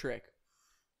new trick,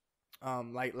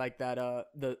 like that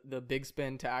the big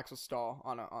spin to axle stall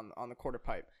on the quarter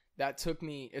pipe. It took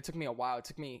me a while. It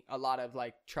took me a lot of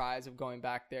like tries of going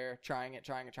back there, trying it,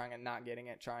 not getting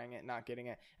it, trying it, not getting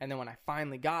it. And then when I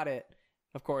finally got it,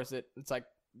 of course it's like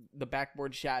the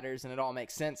backboard shatters and it all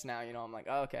makes sense now, you know. I'm like,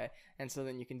 oh, okay. And so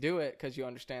then you can do it because you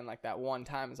understand like that one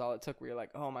time is all it took where you're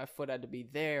like, oh, my foot had to be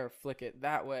there, flick it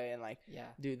that way and like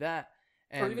do that.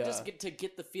 And, or even just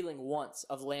get the feeling once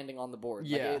of landing on the board.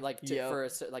 For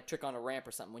a trick on a ramp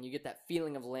or something. When you get that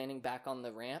feeling of landing back on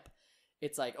the ramp,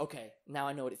 it's like, okay, now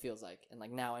I know what it feels like, and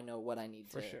like now I know what I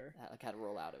need to like how to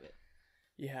roll out of it.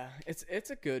 Yeah, it's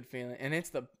a good feeling, and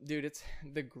it's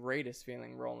the greatest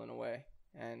feeling rolling away.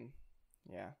 And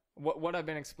yeah, what I've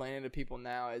been explaining to people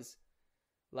now is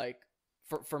like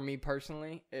for me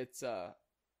personally, it's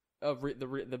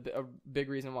a big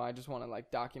reason why I just want to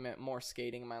like document more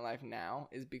skating in my life now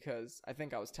is because I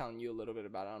think I was telling you a little bit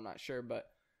about it. I'm not sure, but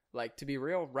like to be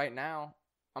real, right now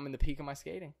I'm in the peak of my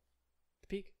skating. The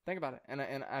peak. Think about it, and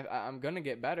I'm gonna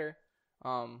get better.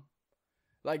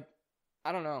 Like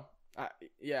I don't know.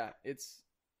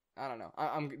 I don't know.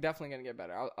 I'm definitely gonna get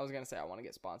better. I was gonna say I want to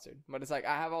get sponsored, but it's like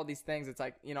I have all these things. It's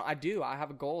like I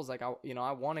have goals. Like I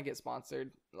want to get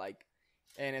sponsored. Like,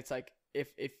 and it's like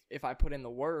if I put in the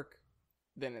work,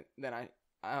 then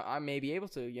I may be able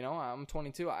to. I'm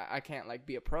 22. I can't like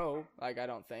be a pro. Like I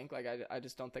don't think. Like I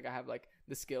just don't think I have like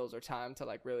the skills or time to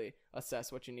like really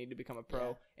assess what you need to become a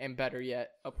pro, and better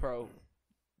yet, a pro.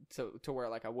 To where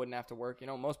like I wouldn't have to work.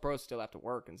 Most pros still have to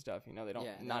work and stuff. They don't.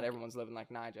 Not everyone's living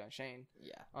like Nigel and Shane.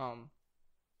 Yeah.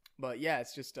 But yeah,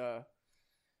 it's just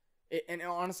and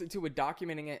honestly too, with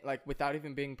documenting it like without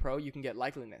even being pro, you can get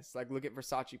likeliness. Like look at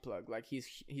Versace Plug. Like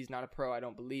he's not a pro, I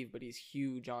don't believe, but he's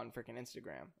huge on freaking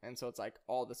Instagram. And so it's like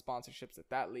all the sponsorships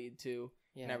that lead to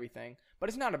and everything. But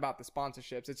it's not about the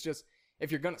sponsorships. It's just if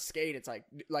you're gonna skate, it's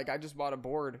like I just bought a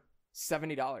board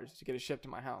 $70 to get it shipped to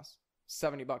my house.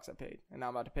 $70 I paid, and now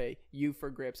I'm about to pay you for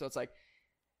grip. So it's like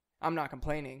I'm not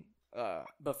complaining.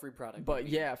 But free product. But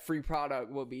yeah, free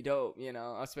product will be dope.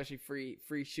 Especially free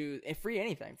shoes and free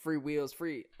anything, free wheels,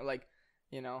 free like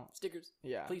stickers.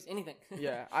 Yeah, please, anything.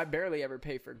 Yeah, I barely ever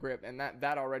pay for grip, and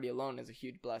that already alone is a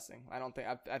huge blessing. I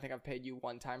think I've paid you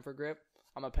one time for grip.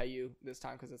 I'm gonna pay you this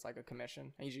time because it's like a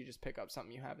commission. I usually just pick up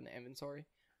something you have in the inventory,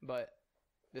 but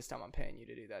this time I'm paying you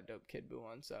to do that dope Kid Buu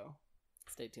one. So.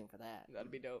 Stay tuned for that.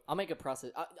 That'd be dope. I'll make a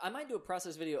process. I might do a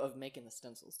process video of making the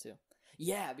stencils too.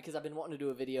 Yeah, because I've been wanting to do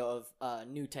a video of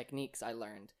new techniques I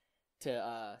learned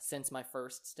to since my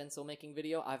first stencil making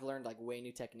video. I've learned like way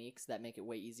new techniques that make it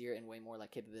way easier and way more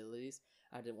like capabilities.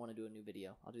 I didn't want to do a new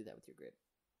video. I'll do that with your grip.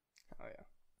 Oh yeah.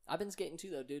 I've been skating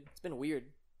too though, dude. It's been weird.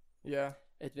 Yeah.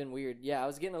 It's been weird. Yeah, I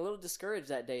was getting a little discouraged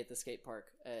that day at the skate park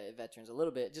at Veterans a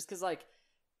little bit, just because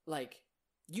like.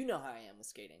 You know how I am with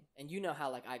skating, and you know how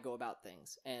like I go about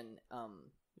things, and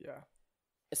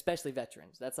especially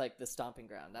Veterans. That's like the stomping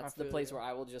ground. That's the place where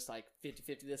I will just like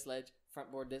 50-50 this ledge, front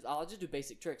board this. I'll just do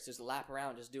basic tricks, just lap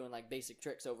around, just doing like basic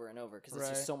tricks over and over because it's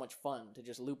just so much fun to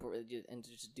just loop and to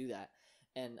just do that.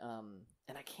 And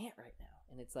I can't right now,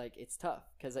 and it's like it's tough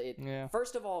because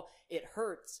first of all it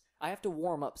hurts. I have to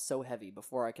warm up so heavy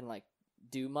before I can like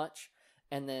do much.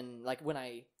 And then, like,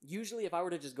 usually if I were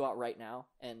to just go out right now,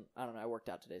 and I don't know, I worked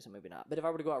out today, so maybe not. But if I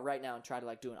were to go out right now and try to,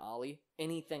 like, do an ollie,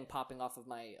 anything popping off of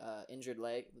my injured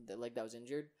leg, the leg that was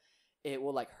injured, it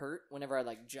will, like, hurt. Whenever I,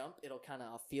 like, jump, it'll kind of,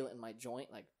 I'll feel it in my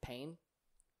joint, like, pain.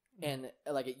 And,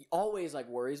 like, it always, like,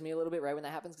 worries me a little bit right when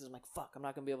that happens, because I'm like, fuck, I'm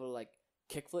not going to be able to, like,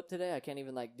 kickflip today. I can't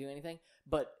even, like, do anything.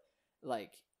 But,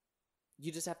 like,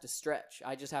 you just have to stretch.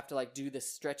 I just have to, like, do this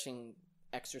stretching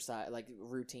exercise like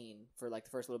routine for like the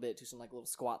first little bit, do some like little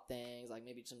squat things, like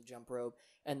maybe some jump rope,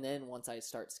 and then once I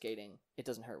start skating it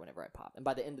doesn't hurt whenever I pop, and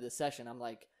by the end of the session I'm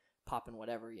like popping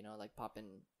whatever, like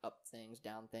popping up things,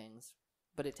 down things,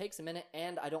 but it takes a minute,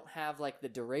 and I don't have like the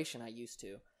duration I used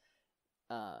to,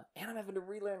 and I'm having to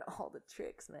relearn all the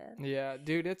tricks, man. Yeah,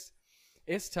 dude,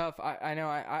 it's tough. I know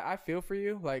I feel for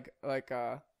you,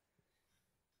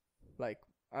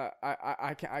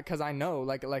 because I know,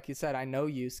 like you said, I know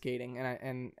you skating,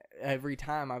 and every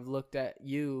time I've looked at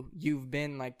you, you've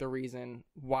been like the reason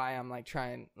why I'm like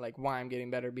trying, like why I'm getting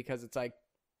better, because it's like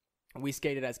we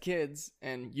skated as kids,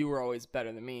 and you were always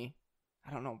better than me.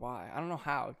 I don't know why. I don't know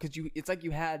how. Because it's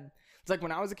like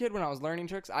when I was a kid, when I was learning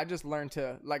tricks, I just learned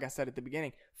to, like I said at the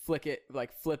beginning, flip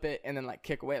it, and then like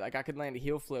kick away. Like I could land a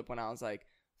heel flip when I was like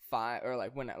 5, or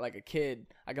like when like a kid,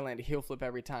 I could land a heel flip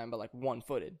every time, but like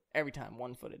one-footed. Every time,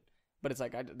 one-footed. But it's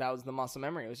like that was the muscle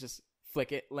memory. It was just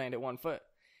flick it, land it 1 foot.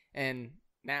 And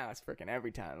now it's freaking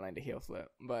every time land a heel flip,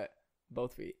 but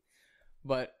both feet.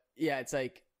 But yeah, it's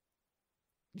like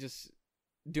just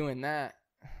doing that.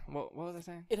 What was I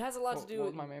saying? It has a lot to do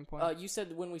with my main point. You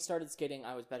said when we started skating,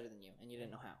 I was better than you, and you didn't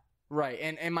know how. Right,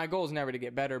 and my goal is never to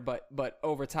get better, but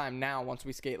over time now, once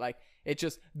we skate, like it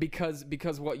just because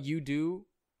what you do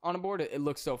on a board, it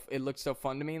looks so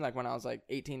fun to me. Like when I was like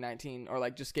 18, 19, or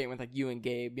like just skating with like you and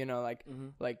Gabe, like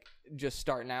like just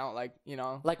starting out, like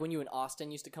like when you and Austin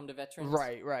used to come to Veterans.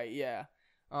 Right, yeah.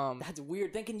 That's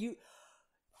weird.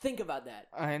 Think about that.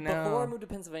 I know. Before I moved to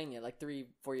Pennsylvania, like 3-4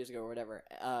 years ago or whatever,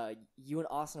 you and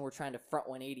Austin were trying to front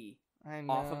 180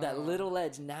 off of that little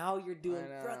ledge. Now you're doing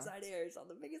frontside airs on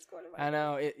the biggest corner of my I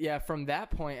know. From that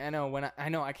point, I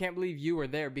know I can't believe you were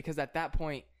there, because at that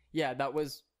point, yeah, that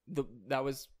was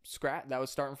scratch. That was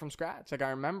starting from scratch. Like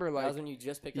I remember, like that was when you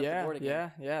just picked up the board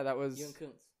again. Yeah, that was you and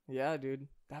Kuntz. Yeah, dude,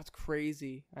 that's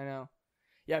crazy. I know.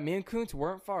 Yeah, me and Kuntz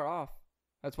weren't far off.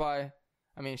 That's why,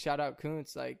 I mean, shout out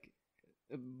Kuntz, like,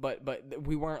 but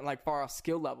we weren't like far off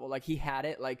skill level. Like he had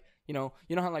it, like, you know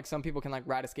how like some people can like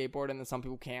ride a skateboard and then some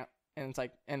people can't. And it's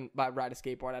like, and by ride a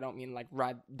skateboard, I don't mean like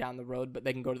ride down the road, but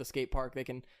they can go to the skate park. They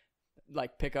can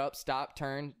like pick up, stop,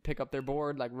 turn, pick up their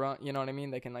board, like run, you know what I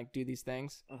mean? They can like do these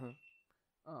things.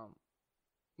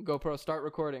 GoPro, start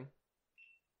recording.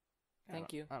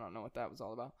 Thank you. I don't know what that was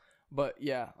all about, but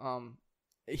yeah,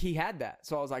 he had that.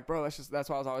 So I was like, bro, that's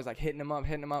why I was always like hitting him up.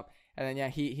 And then, yeah,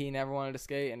 he never wanted to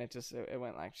skate. And it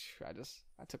went like,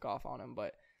 I took off on him.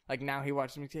 But like now he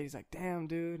watches me skate. He's like, damn,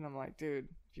 dude. And I'm like, dude,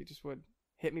 if you just would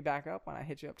hit me back up when I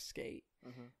hit you up to skate.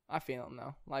 I feel him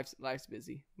though. Life's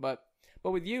busy. But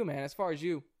with you, man, as far as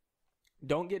you,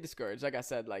 don't get discouraged. Like I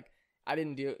said, like I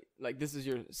didn't deal, like this is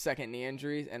your second knee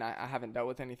injury and I haven't dealt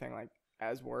with anything like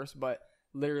as worse, but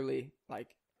literally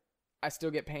like I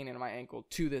still get pain in my ankle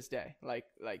to this day. Like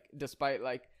despite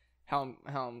like how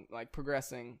I'm like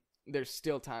progressing, there's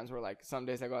still times where like some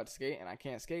days I go out to skate and I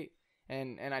can't skate.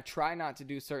 And I try not to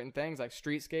do certain things like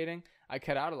street skating. I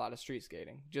cut out a lot of street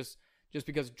skating just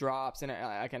because drops and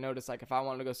like I noticed like if I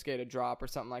wanted to go skate a drop or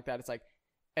something like that, it's like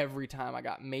every time I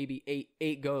got maybe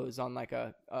eight goes on like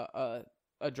a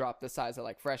drop the size of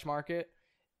like Fresh Market.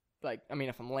 Like, I mean,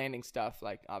 if I'm landing stuff,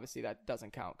 like obviously that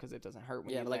doesn't count because it doesn't hurt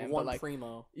when you like land. one but, like,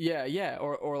 primo. Yeah,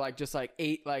 or like just like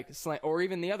 8 like slant, or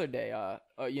even the other day,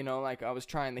 you know, like I was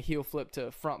trying the heel flip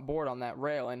to front board on that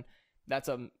rail, and that's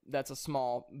a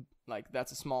small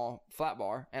flat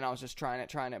bar, and I was just trying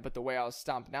it, but the way I was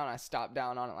stomping down, I stopped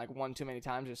down on it like one too many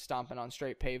times, just stomping on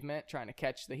straight pavement trying to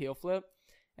catch the heel flip.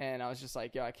 And I was just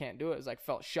like, yo, I can't do it. It was like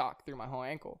felt shock through my whole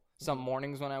ankle. Some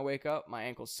mornings when I wake up, my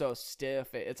ankle's so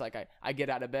stiff. It's like I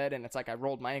get out of bed and it's like I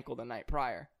rolled my ankle the night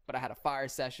prior. But I had a fire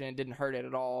session, didn't hurt it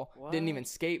at all. What? Didn't even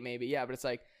skate maybe. Yeah, but it's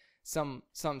like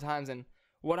sometimes. And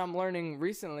what I'm learning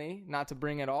recently, not to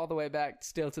bring it all the way back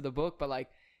still to the book, but like,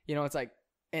 you know, it's like,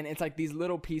 and it's like these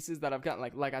little pieces that I've gotten.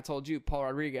 Like I told you, Paul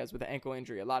Rodriguez with an ankle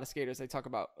injury. A lot of skaters, they talk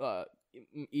about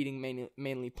eating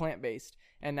mainly plant-based.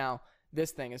 And now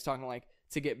this thing is talking like,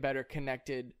 to get better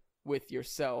connected with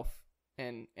yourself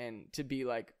and to be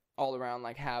like all around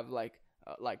like have like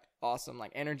awesome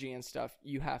like energy and stuff,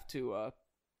 you have to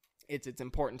it's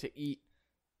important to eat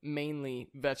mainly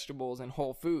vegetables and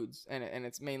whole foods, and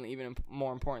it's mainly even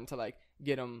more important to like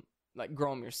get them like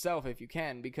grow them yourself if you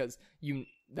can, because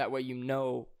that way you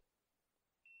know.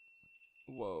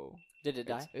 Whoa, did it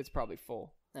die? It's probably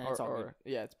full. It's all good.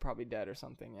 Yeah, it's probably dead or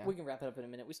something. Yeah, we can wrap it up in a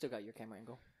minute. We still got your camera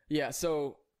angle. Yeah,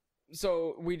 so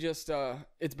we just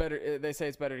it's better, they say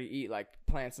it's better to eat like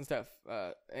plants and stuff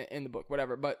in the book,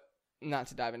 whatever, but not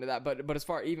to dive into that, but as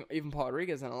far even Paul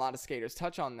Rodriguez and a lot of skaters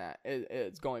touch on that,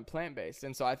 it's going plant-based.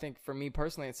 And so I think for me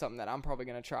personally, it's something that I'm probably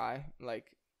going to try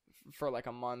like for like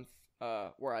a month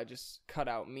where I just cut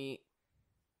out meat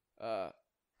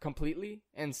completely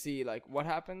and see like what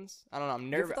happens. I don't know, I'm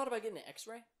nervous. You ever thought about getting an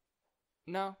x-ray?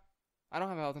 No, I don't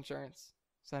have health insurance,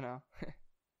 so no.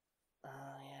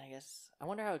 Yeah, I guess. I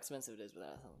wonder how expensive it is without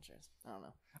health insurance. I don't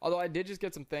know. Although I did just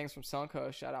get some things from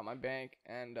Suncoast, shout out my bank,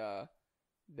 and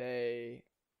they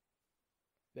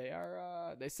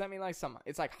sent me like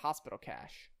it's like hospital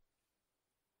cash.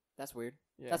 That's weird.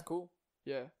 Yeah. That's cool.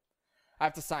 Yeah. I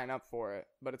have to sign up for it,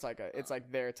 but it's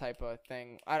like their type of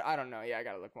thing. I don't know. Yeah, I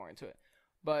got to look more into it.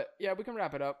 But yeah, we can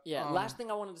wrap it up. Yeah, last thing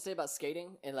I wanted to say about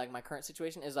skating in like my current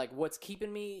situation is like what's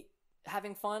keeping me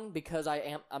having fun, because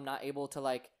I'm not able to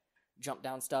like jump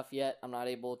down stuff yet. I'm not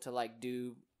able to like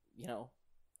do, you know,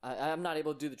 I'm not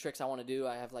able to do the tricks I want to do.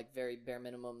 I have like very bare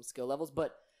minimum skill levels,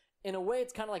 but in a way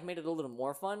it's kind of like made it a little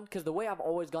more fun, because the way I've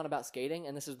always gone about skating,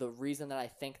 and this is the reason that I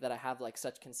think that I have like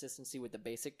such consistency with the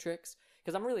basic tricks,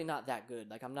 because I'm really not that good.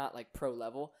 Like I'm not like pro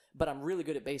level, but I'm really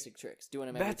good at basic tricks, doing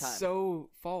them every time. That's so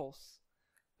false.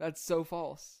 That's so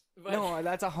false. No,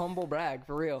 that's a humble brag,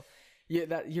 for real. Yeah,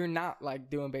 that you're not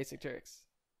like doing basic tricks,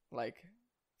 like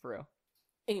for real.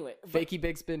 Anyway, fakey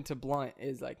big spin to blunt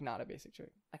is like not a basic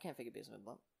trick. I can't fake a big spin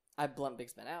blunt. I blunt big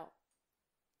spin out.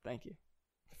 Thank you.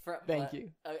 Thank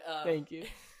you. Thank you.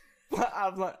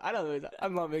 I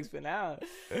blunt big spin out.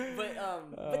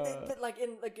 But like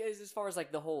in like as far as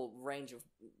like the whole range of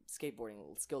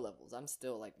skateboarding skill levels, I'm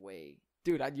still like way.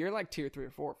 Dude, you're like tier 3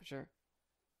 or 4 for sure.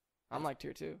 I'm like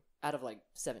tier 2. Out of like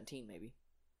 17 maybe.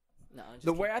 No,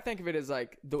 the way I think of it is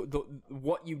like the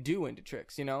what you do into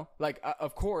tricks, you know, like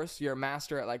of course you're a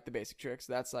master at like the basic tricks.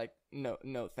 That's like no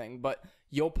thing, but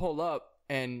you'll pull up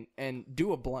and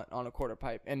do a blunt on a quarter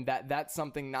pipe, and that's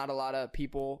something not a lot of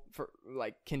people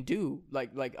can do.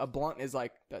 Like a blunt is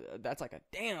like that's like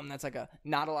a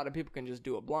not a lot of people can just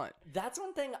do a blunt. That's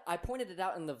one thing I pointed it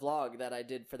out in the vlog that I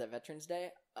did for the Veterans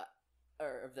Day.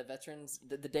 or of the veterans,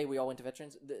 the day we all went to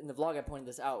veterans, in the vlog I pointed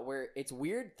this out, where it's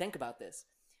weird. Think about this.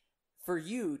 For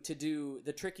you to do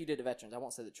the trick you did to veterans, I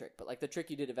won't say the trick, but like the trick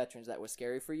you did to veterans that was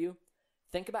scary for you,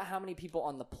 think about how many people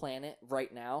on the planet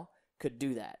right now could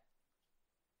do that.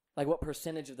 Like what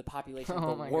percentage of the population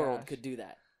of the world could do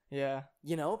that? Yeah.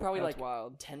 You know, probably That's like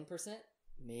wild. 10%,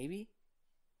 maybe.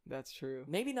 That's true.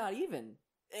 Maybe not even.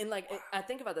 And like I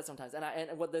think about that sometimes,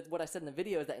 and what I said in the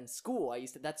video is that in school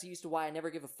that's used to why I never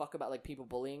give a fuck about like people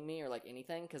bullying me or like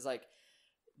anything, because like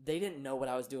they didn't know what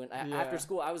I was doing. After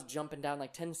school, I was jumping down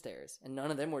like 10 stairs, and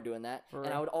none of them were doing that. And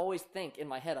I would always think in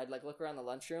my head, I'd like look around the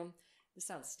lunchroom. This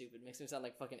sounds stupid, makes me sound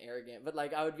like fucking arrogant, but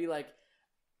like I would be like,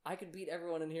 I could beat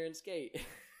everyone in here and skate.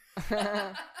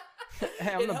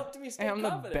 It helped me stay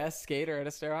confident. I'm the best skater at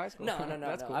Astaire High School. No.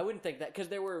 Cool. I wouldn't think that, because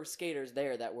there were skaters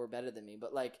there that were better than me,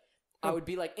 but like I would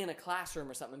be like in a classroom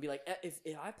or something and be like, if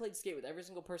I played skate with every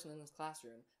single person in this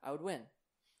classroom, I would win.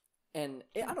 And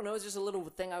I don't know, it's just a little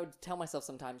thing I would tell myself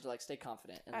sometimes to like stay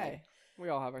confident. And, hey, we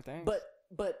all have our things.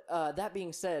 But that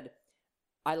being said,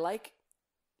 I like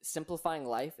simplifying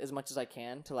life as much as I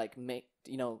can to like make,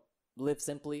 live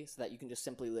simply so that you can just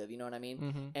simply live, you know what I mean?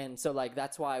 Mm-hmm. And so like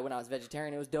that's why when I was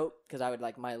vegetarian it was dope, because I would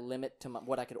like my limit to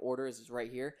what I could order is right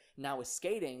here. Now with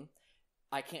skating,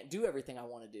 I can't do everything I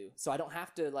want to do, so I don't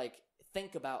have to like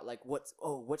think about like what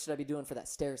should I be doing for that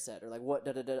stair set, or like what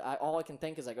all I can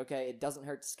think is like, okay, it doesn't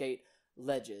hurt to skate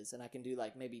ledges, and I can do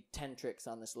like maybe 10 tricks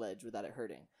on this ledge without it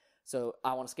hurting. So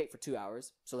I want to skate for 2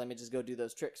 hours, so let me just go do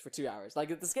those tricks for 2 hours.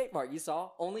 Like at the skate park, you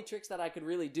saw only tricks that I could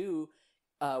really do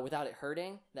without it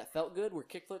hurting that felt good were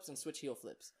kick flips and switch heel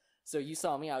flips. So you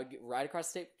saw me, I would get right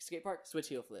across the skate park, switch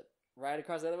heel flip. Right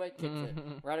across the other way, kick flip.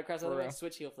 Right across the other way,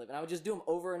 switch heel flip. And I would just do them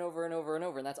over and over and over and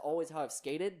over. And that's always how I've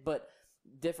skated. But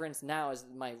difference now is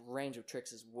my range of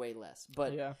tricks is way less.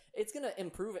 But it's going to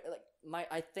improve it. Like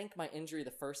I think my injury the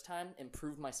first time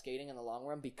improved my skating in the long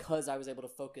run, because I was able to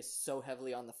focus so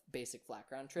heavily on the basic flat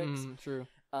ground tricks. True.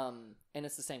 And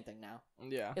it's the same thing now.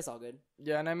 Yeah. It's all good.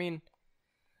 Yeah, and I mean,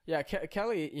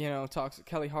 Kelly,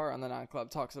 Kelly Hart on the 9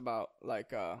 Club talks about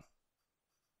like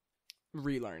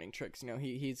relearning tricks.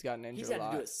 He's gotten injured. He's had a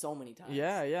lot. to do it so many times.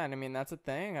 Yeah, and I mean that's a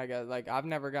thing. I guess like I've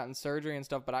never gotten surgery and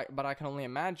stuff, but I can only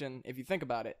imagine if you think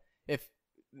about it.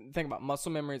 Think about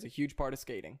muscle memory is a huge part of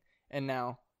skating, and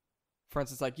now, for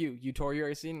instance, like you tore your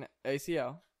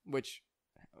ACL, which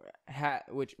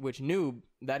knew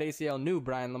that ACL knew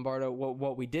Brian Lombardo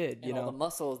what we did. And all the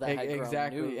muscles that had grown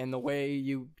exactly, knew. And the way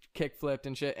you kick flipped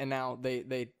and shit, and now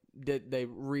they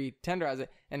re-tenderize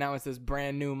it, and now it's this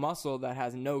brand new muscle that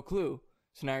has no clue.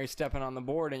 So now you're stepping on the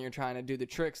board and you're trying to do the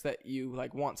tricks that you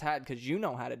like once had, because you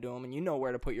know how to do them and you know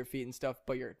where to put your feet and stuff,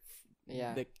 but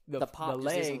the pop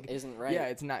leg isn't right. Yeah,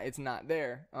 it's not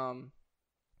there. And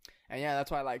yeah,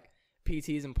 that's why like PT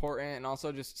is important, and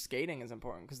also just skating is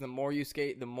important, because the more you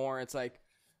skate, the more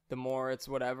it's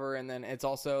whatever, and then it's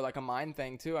also like a mind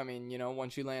thing too. I mean,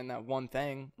 once you land that one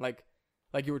thing, like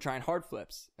you were trying hard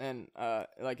flips, and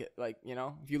if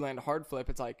you land a hard flip,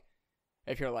 it's like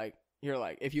if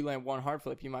you land one hard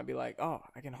flip, you might be like, oh,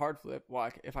 I can hard flip. Well,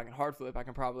 if I can hard flip, I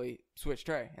can probably switch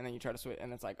tray. And then you try to switch,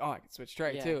 and it's like, oh, I can switch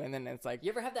tray too. And then it's like,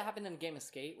 you ever have that happen in a game of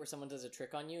skate where someone does a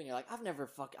trick on you and you're like, I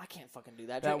can't fucking do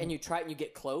that trick, and you try it and you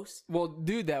get close? Well,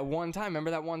 dude, that one time, remember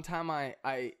that one time and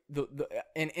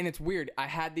it's weird. I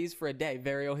had these for a day,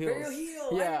 Vario heels.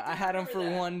 Yeah, I had them for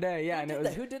one day. Yeah,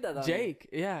 who did that on Jake.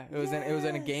 You? Yeah, it was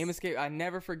in a game of skate. I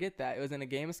never forget that. It was in a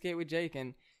game of skate with Jake,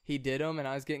 and he did them, and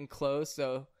I was getting close,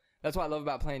 so. That's what I love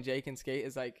about playing Jake and skate,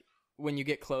 is like when you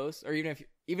get close, or even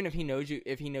if he knows you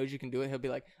can do it, he'll be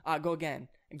like, go again,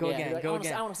 go again. I want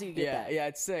to see you get that. Yeah,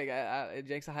 it's sick.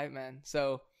 Jake's a hype man.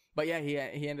 So, but yeah,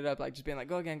 he ended up like just being like,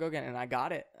 go again, and I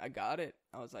got it.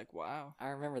 I was like, wow. I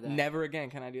remember that. Never again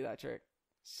can I do that trick.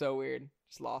 So weird.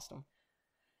 Just lost him.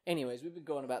 Anyways, we've been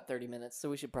going about 30 minutes, so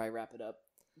we should probably wrap it up.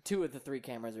 2 of the 3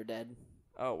 cameras are dead.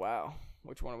 Oh wow.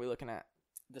 Which one are we looking at?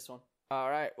 This one. All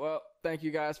right. Well, thank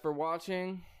you guys for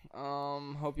watching.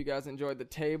 Hope you guys enjoyed the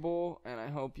table, and I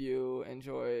hope you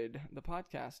enjoyed the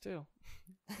podcast too.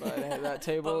 But that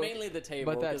table, but mainly the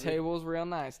table. But that table's real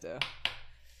nice though.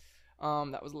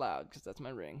 That was loud because that's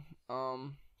my ring.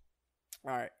 All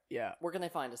right. Yeah. Where can they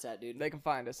find us at, dude? They can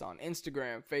find us on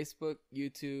Instagram, Facebook,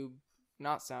 YouTube,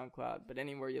 not SoundCloud, but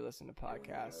anywhere you listen to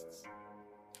podcasts.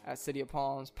 At City of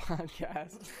Palms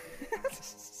Podcast.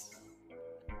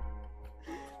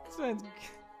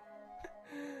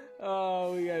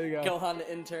 Oh, we gotta go. Gohan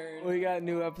the intern. We got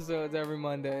new episodes every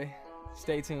Monday.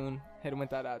 Stay tuned. Hit him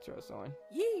with that outro song.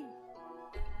 Yee.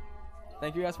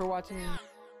 Thank you guys for watching.